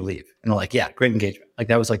nothing as you leave. And they're yeah, great engagement.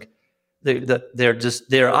 That was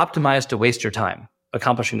they're optimized to waste your time,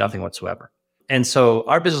 accomplishing nothing whatsoever. And so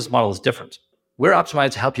our business model is different. We're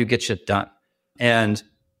optimized to help you get shit done. And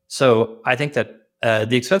so I think that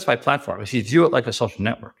the Expensify platform, if you view it like a social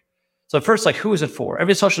network, so first, who is it for?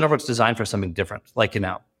 Every social network is designed for something different.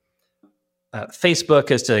 Facebook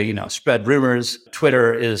is to, spread rumors.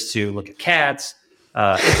 Twitter is to look at cats.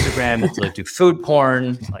 Instagram is to do food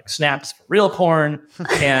porn, Snaps for real porn.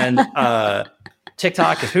 And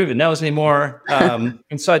TikTok is who even knows anymore.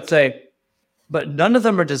 And so I'd say, but none of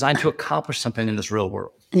them are designed to accomplish something in this real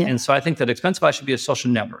world. Yeah. And so I think that Expensify should be a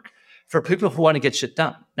social network for people who want to get shit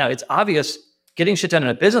done. Now, it's obvious getting shit done in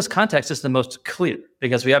a business context is the most clear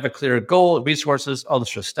because we have a clear goal, resources, all this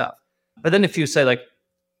sort of stuff. But then if you say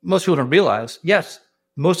most people don't realize, yes,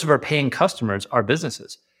 most of our paying customers are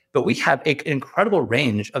businesses, but we have an incredible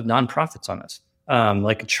range of nonprofits on us,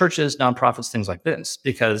 churches, nonprofits, things like this,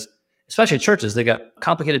 because especially churches, they got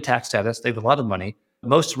complicated tax status, they have a lot of money.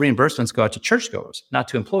 Most reimbursements go out to churchgoers, not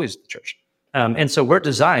to employees of the church. And so we're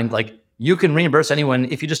designed you can reimburse anyone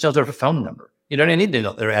if you just know their phone number. You don't even need to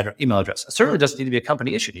know their email address. It certainly doesn't need to be a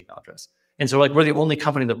company issued email address. And so we're the only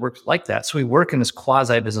company that works like that. So we work in this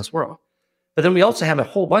quasi business world. But then we also have a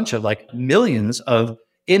whole bunch of millions of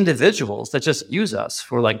individuals that just use us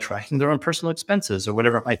for tracking their own personal expenses or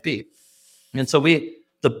whatever it might be. And so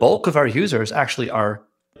the bulk of our users actually are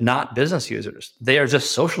not business users. They are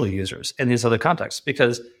just social users in these other contexts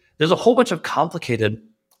because there's a whole bunch of complicated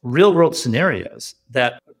real world scenarios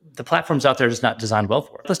that the platforms out there are just not designed well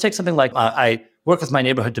for. Let's take something I work with my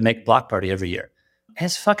neighborhood to make Block Party every year. And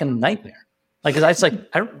it's a fucking nightmare. Like, 'cause I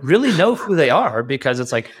don't really know who they are because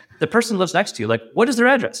it's like the person lives next to you. Like, what is their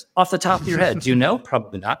address off the top of your head? Do you know?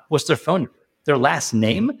 Probably not. What's their phone number? Their last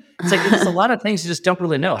name? It's like, there's a lot of things you just don't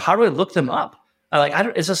really know. How do I look them up?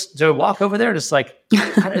 It's just, do I walk over there? Just like,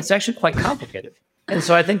 it's actually quite complicated. And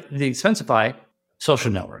so I think the Expensify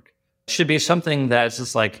social network should be something that's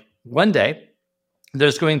just like, one day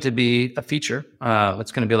there's going to be a feature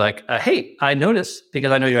that's going to be like, hey, I noticed,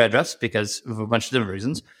 because I know your address, because of a bunch of different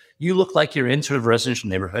reasons, you look like you're in sort of a residential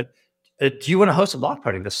neighborhood. Do you want to host a block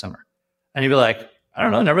party this summer? And you'd be like, I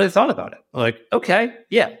don't know, never really thought about it. Like, okay,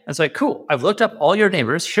 yeah. It's like, cool. I've looked up all your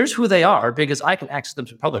neighbors. Here's who they are because I can access them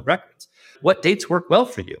through public records. What dates work well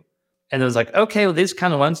for you? And it was like, okay, well, these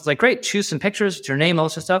kind of ones. It's like, great, choose some pictures with your name, all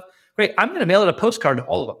this stuff. Great, I'm going to mail out a postcard to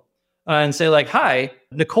all of them and say like, hi,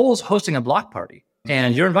 Nicole's hosting a block party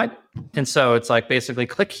and you're invited. And so it's like, basically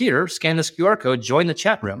click here, scan this QR code, join the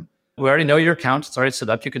chat room. We already know your account. It's already set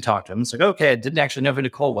up. You can talk to them. It's like, okay, I didn't actually know who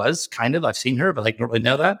Nicole was. Kind of. I've seen her, but like, don't really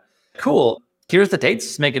know that. Cool. Here's the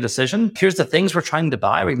dates. Make a decision. Here's the things we're trying to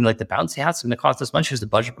buy. Or even like the bouncy hats are going to cost this much. Here's the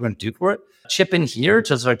budget we're going to do for it. Chip in here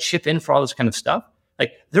to sort of chip in for all this kind of stuff.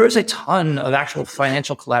 Like, there is a ton of actual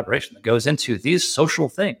financial collaboration that goes into these social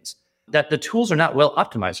things that the tools are not well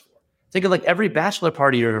optimized for. Think of like every bachelor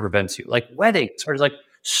party you've ever been to. Like, weddings are like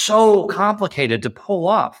so complicated to pull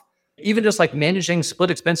off. Even just like managing split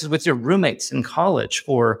expenses with your roommates in college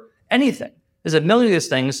or anything. There's a million of these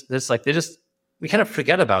things that's like, we kind of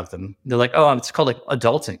forget about them. They're like, oh, it's called like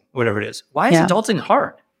adulting, whatever it is. Why is adulting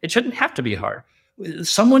hard? It shouldn't have to be hard.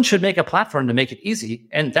 Someone should make a platform to make it easy.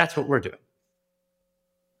 And that's what we're doing.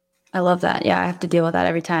 I love that. Yeah, I have to deal with that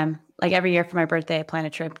every time. Like every year for my birthday, I plan a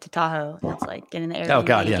trip to Tahoe. It's like getting the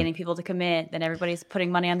Airbnb, getting people to commit. Then everybody's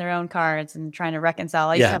putting money on their own cards and trying to reconcile.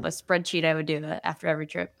 I used to have a spreadsheet I would do after every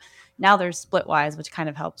trip. Now there's Splitwise, which kind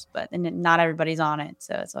of helps, but not everybody's on it.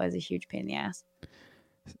 So it's always a huge pain in the ass.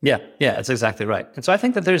 Yeah, that's exactly right. And so I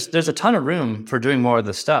think that there's a ton of room for doing more of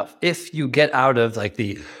this stuff if you get out of like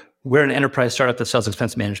we're an enterprise startup that sells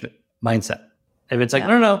expense management mindset. If it's like,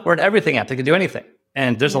 no, we're an everything app that can do anything.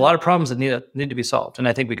 And there's a lot of problems that need to be solved. And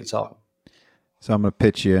I think we can solve them. So I'm going to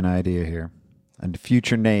pitch you an idea here. A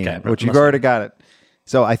future name, which you've already got it.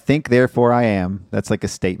 So I think, therefore I am. That's like a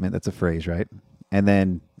statement. That's a phrase, right? And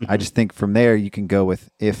then I just think from there you can go with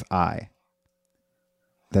if I.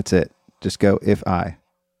 That's it. Just go if I.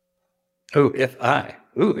 Oh, if I.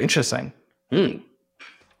 Ooh, interesting.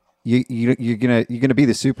 You're gonna be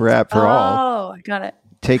the super app for all. Oh, I got it.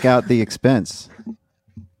 Take out the expense.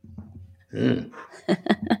 Think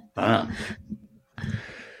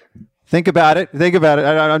about it.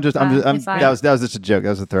 That was just a joke. That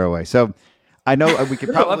was a throwaway. So I know we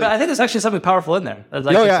could probably. I think there's actually something powerful in there.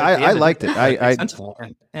 I liked it.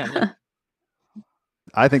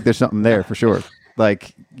 I think there's something there for sure.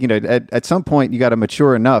 Like, at some point you got to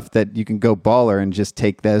mature enough that you can go baller and just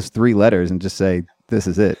take those 3 letters and just say, this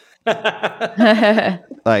is it.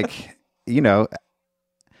 Like,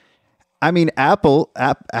 I mean, Apple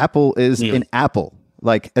is an apple.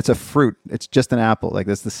 Like, it's a fruit. It's just an apple. Like,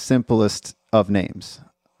 that's the simplest of names.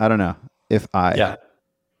 I don't know. If I. Yeah,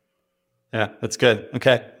 that's good.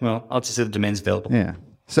 Okay. Well, I'll just say the domain's available. Yeah.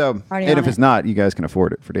 So, and if it's not, you guys can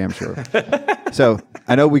afford it for damn sure. So,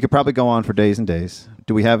 I know we could probably go on for days and days.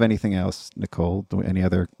 Do we have anything else, Nicole? Any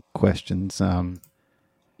other questions?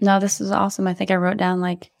 No, this is awesome. I think I wrote down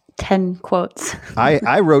like 10 quotes.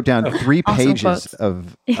 I wrote down 3 awesome pages quotes.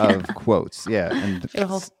 of quotes. Yeah. And a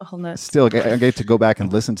whole note. Still, I get to go back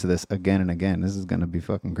and listen to this again and again. This is going to be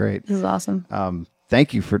fucking great. This is awesome.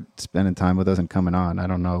 Thank you for spending time with us and coming on. I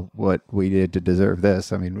don't know what we did to deserve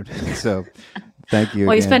this. I mean, so thank you.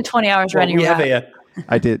 Well, you spent 20 hours writing a rap.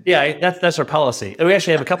 I did. Yeah, that's our policy. We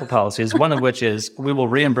actually have a couple policies. One of which is we will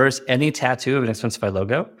reimburse any tattoo of an Expensify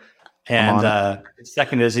logo. And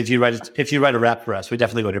second is if you write a rap for us, we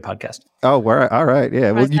definitely go to your podcast. Oh, all right.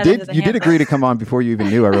 Yeah. Well, you did agree to come on before you even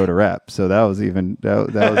knew I wrote a rap. So that was even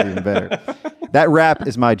better. That rap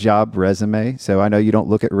is my job resume. So I know you don't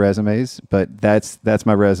look at resumes, but that's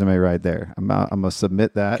my resume right there. I'm gonna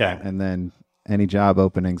submit that, and then any job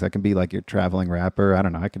openings, I can be like your traveling rapper. I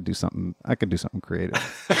don't know. I could do something creative.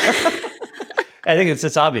 I think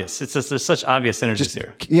it's obvious. It's just there's such obvious synergies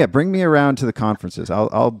here. Yeah, bring me around to the conferences.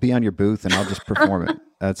 I'll be on your booth and I'll just perform it.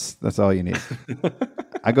 That's all you need.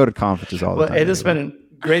 I go to conferences all the time. It has been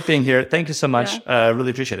great being here. Thank you so much.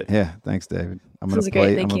 Really appreciate it. Yeah, thanks, David. I'm gonna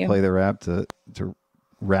play the rap to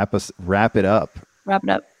wrap it up. Wrap it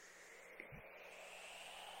up.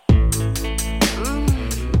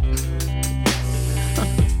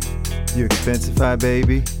 You Expensify,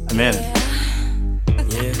 baby. I'm in.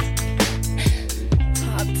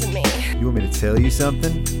 Talk to me. You want me to tell you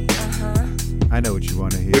something? I know what you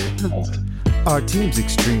want to hear. Our team's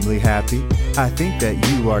extremely happy. I think that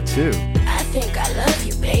you are too. I think I love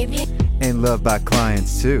you, baby. And loved by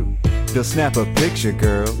clients too. They'll snap a picture,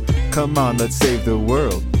 girl. Come on, let's save the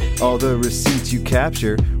world. All the receipts you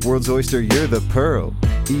capture, world's oyster, you're the pearl.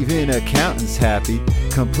 Even accountants happy,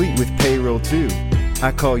 complete with payroll too.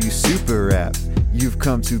 I call you Super App. You've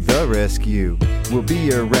come to the rescue. We'll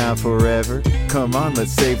be around forever. Come on,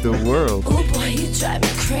 let's save the world. Oh boy, you drive me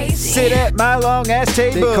crazy. Sit at my long ass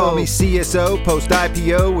table. They call me CSO, post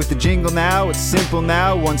IPO with the jingle now. It's simple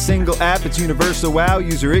now, one single app, it's universal wow.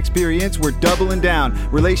 User experience, we're doubling down.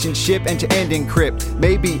 Relationship end-to-end encrypt.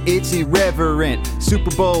 Maybe it's irreverent.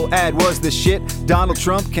 Super Bowl ad was the shit. Donald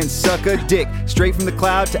Trump can suck a dick. Straight from the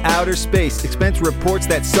cloud to outer space. Expense reports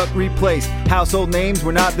that suck replace. Household names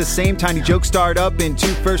were not the same. Tiny jokes start up into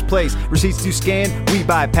first place. Receipts to scan, we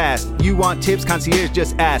bypass. You want tips, concierge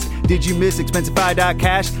just ask. Did you miss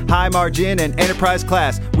Expensify.cash? High margin and enterprise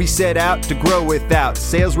class. We set out to grow without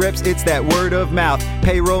sales reps, it's that word of mouth.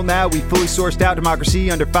 Payroll now, we fully sourced out. Democracy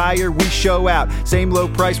under fire, we show out. Same low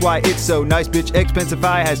price, why it's so nice, bitch.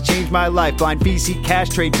 Expensify has changed my life. Blind VC cash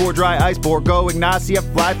trade for dry ice. Borgo Ignacia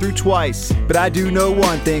fly through twice. But I do know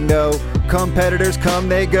one thing though, competitors come,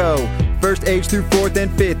 they go. First age through fourth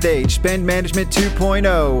and fifth age, spend management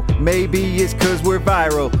 2.0. Maybe it's cause we're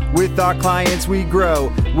viral, with our clients we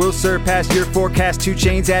grow. We'll surpass your forecast 2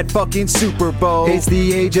 chains at fucking Super Bowl. It's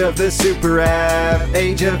the age of the super app,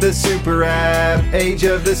 age of the super app, age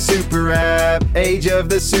of the super app, age of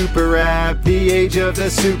the super app, the age of the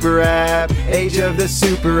super app, age of the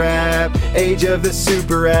super app, age of the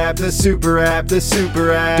super app, the super app, the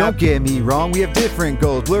super app. Don't get me wrong, we have different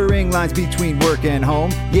goals, blurring lines between work and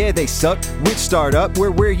home. Yeah, they suck. Which startup,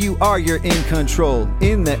 where you are, you're in control.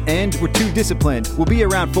 In the end, we're too disciplined. We'll be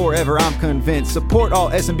around forever, I'm convinced. Support all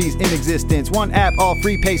SMBs in existence. One app, all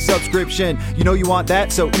free, pay subscription. You know you want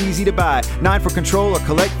that, so easy to buy. 9 for control or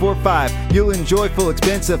collect for 5. You'll enjoy full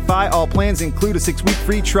Expensify. All plans include a 6-week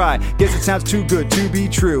free try. Guess it sounds too good to be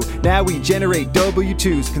true. Now we generate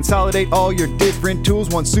W-2s. Consolidate all your different tools.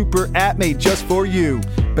 One super app made just for you.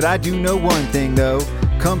 But I do know one thing though.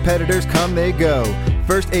 Competitors come, they go.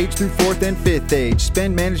 First age through fourth and fifth age,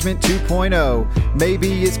 spend management 2.0.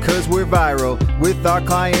 Maybe it's cause we're viral, with our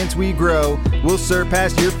clients we grow. We'll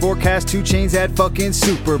surpass your forecast 2 chains at fucking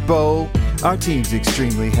Super Bowl. Our team's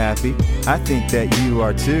extremely happy, I think that you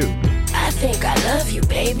are too. I think I love you,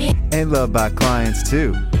 baby. And loved by clients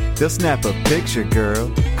too. They'll snap a picture,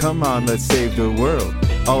 girl. Come on, let's save the world.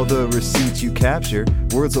 All the receipts you capture,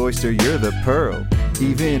 world's oyster, you're the pearl.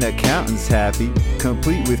 Even accountants happy,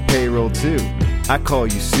 complete with payroll too. I call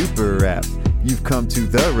you Super App, you've come to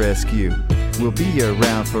the rescue. We'll be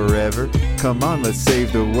around forever, come on, let's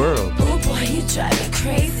save the world. Oh boy, you drive me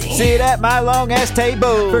crazy. Sit at my long ass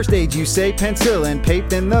table. First age you say pencil and paper,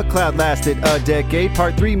 then the cloud lasted a decade.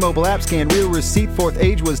 Part 3 mobile app scan, real receipt. 4th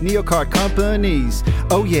age was neocard companies.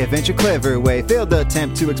 Oh yeah, venture clever way. Failed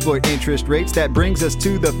attempt to exploit interest rates. That brings us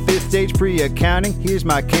to the 5th stage, pre-accounting. Here's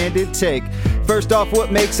my candid take. First off,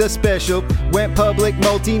 what makes us special? Went public,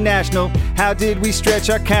 multinational. How did we stretch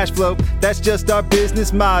our cash flow? That's just our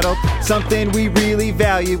business model. Something we really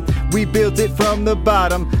value. We built it from the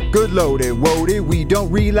bottom. Good loaded, woaded. We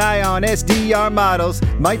don't rely on SDR models.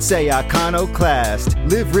 Might say iconoclast.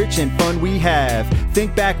 Live rich and fun we have.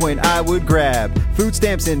 Think back when I would grab food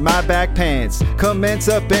stamps in my back pants. Commence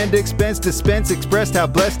up and expense dispense. Expressed how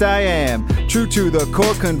blessed I am. True to the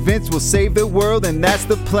core, convinced we'll save the world, and that's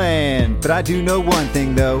the plan. But I do know one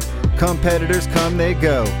thing though. Competitors come, they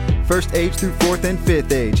go. First age through fourth and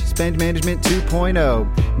fifth age, spend management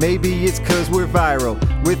 2.0. Maybe it's cause we're viral,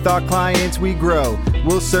 with our clients we grow.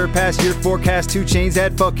 We'll surpass your forecast 2 chains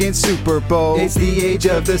at fucking Super Bowl. It's the age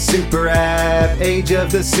of the super app, age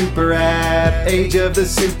of the super app, age of the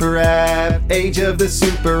super app, age of the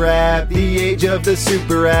super app, the age of the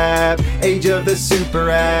super app, age of the super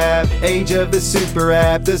app, age of the super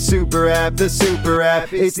app, the super app, the super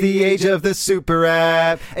app. It's the age of the super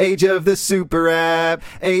app, age of the super app,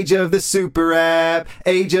 age of the super app,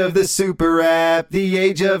 age of the super app, the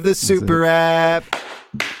age of the super app.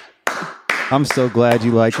 I'm so glad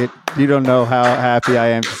you like it. You don't know how happy I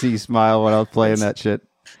am to see you smile when I was playing that shit.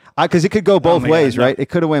 Because it could go both ways, right? It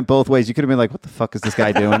could have went both ways. You could have been like, "What the fuck is this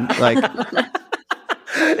guy doing?" Like,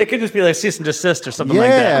 it could just be like cease and desist or something like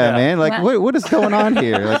that. Yeah, man. Like, what is going on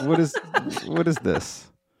here? Like, what is this?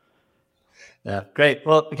 Yeah, great.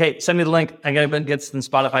 Well, okay, send me the link. I'm gonna get some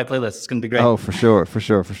Spotify playlists. It's gonna be great. Oh, for sure.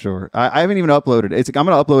 I haven't even uploaded it. I'm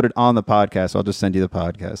gonna upload it on the podcast. So I'll just send you the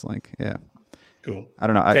podcast link. Yeah. Cool. I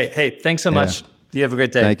don't know. Okay. Hey, thanks so much. You have a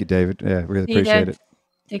great day. Thank you, David. Yeah, really appreciate it.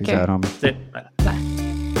 Take Peace care. out, homie. Bye. Bye.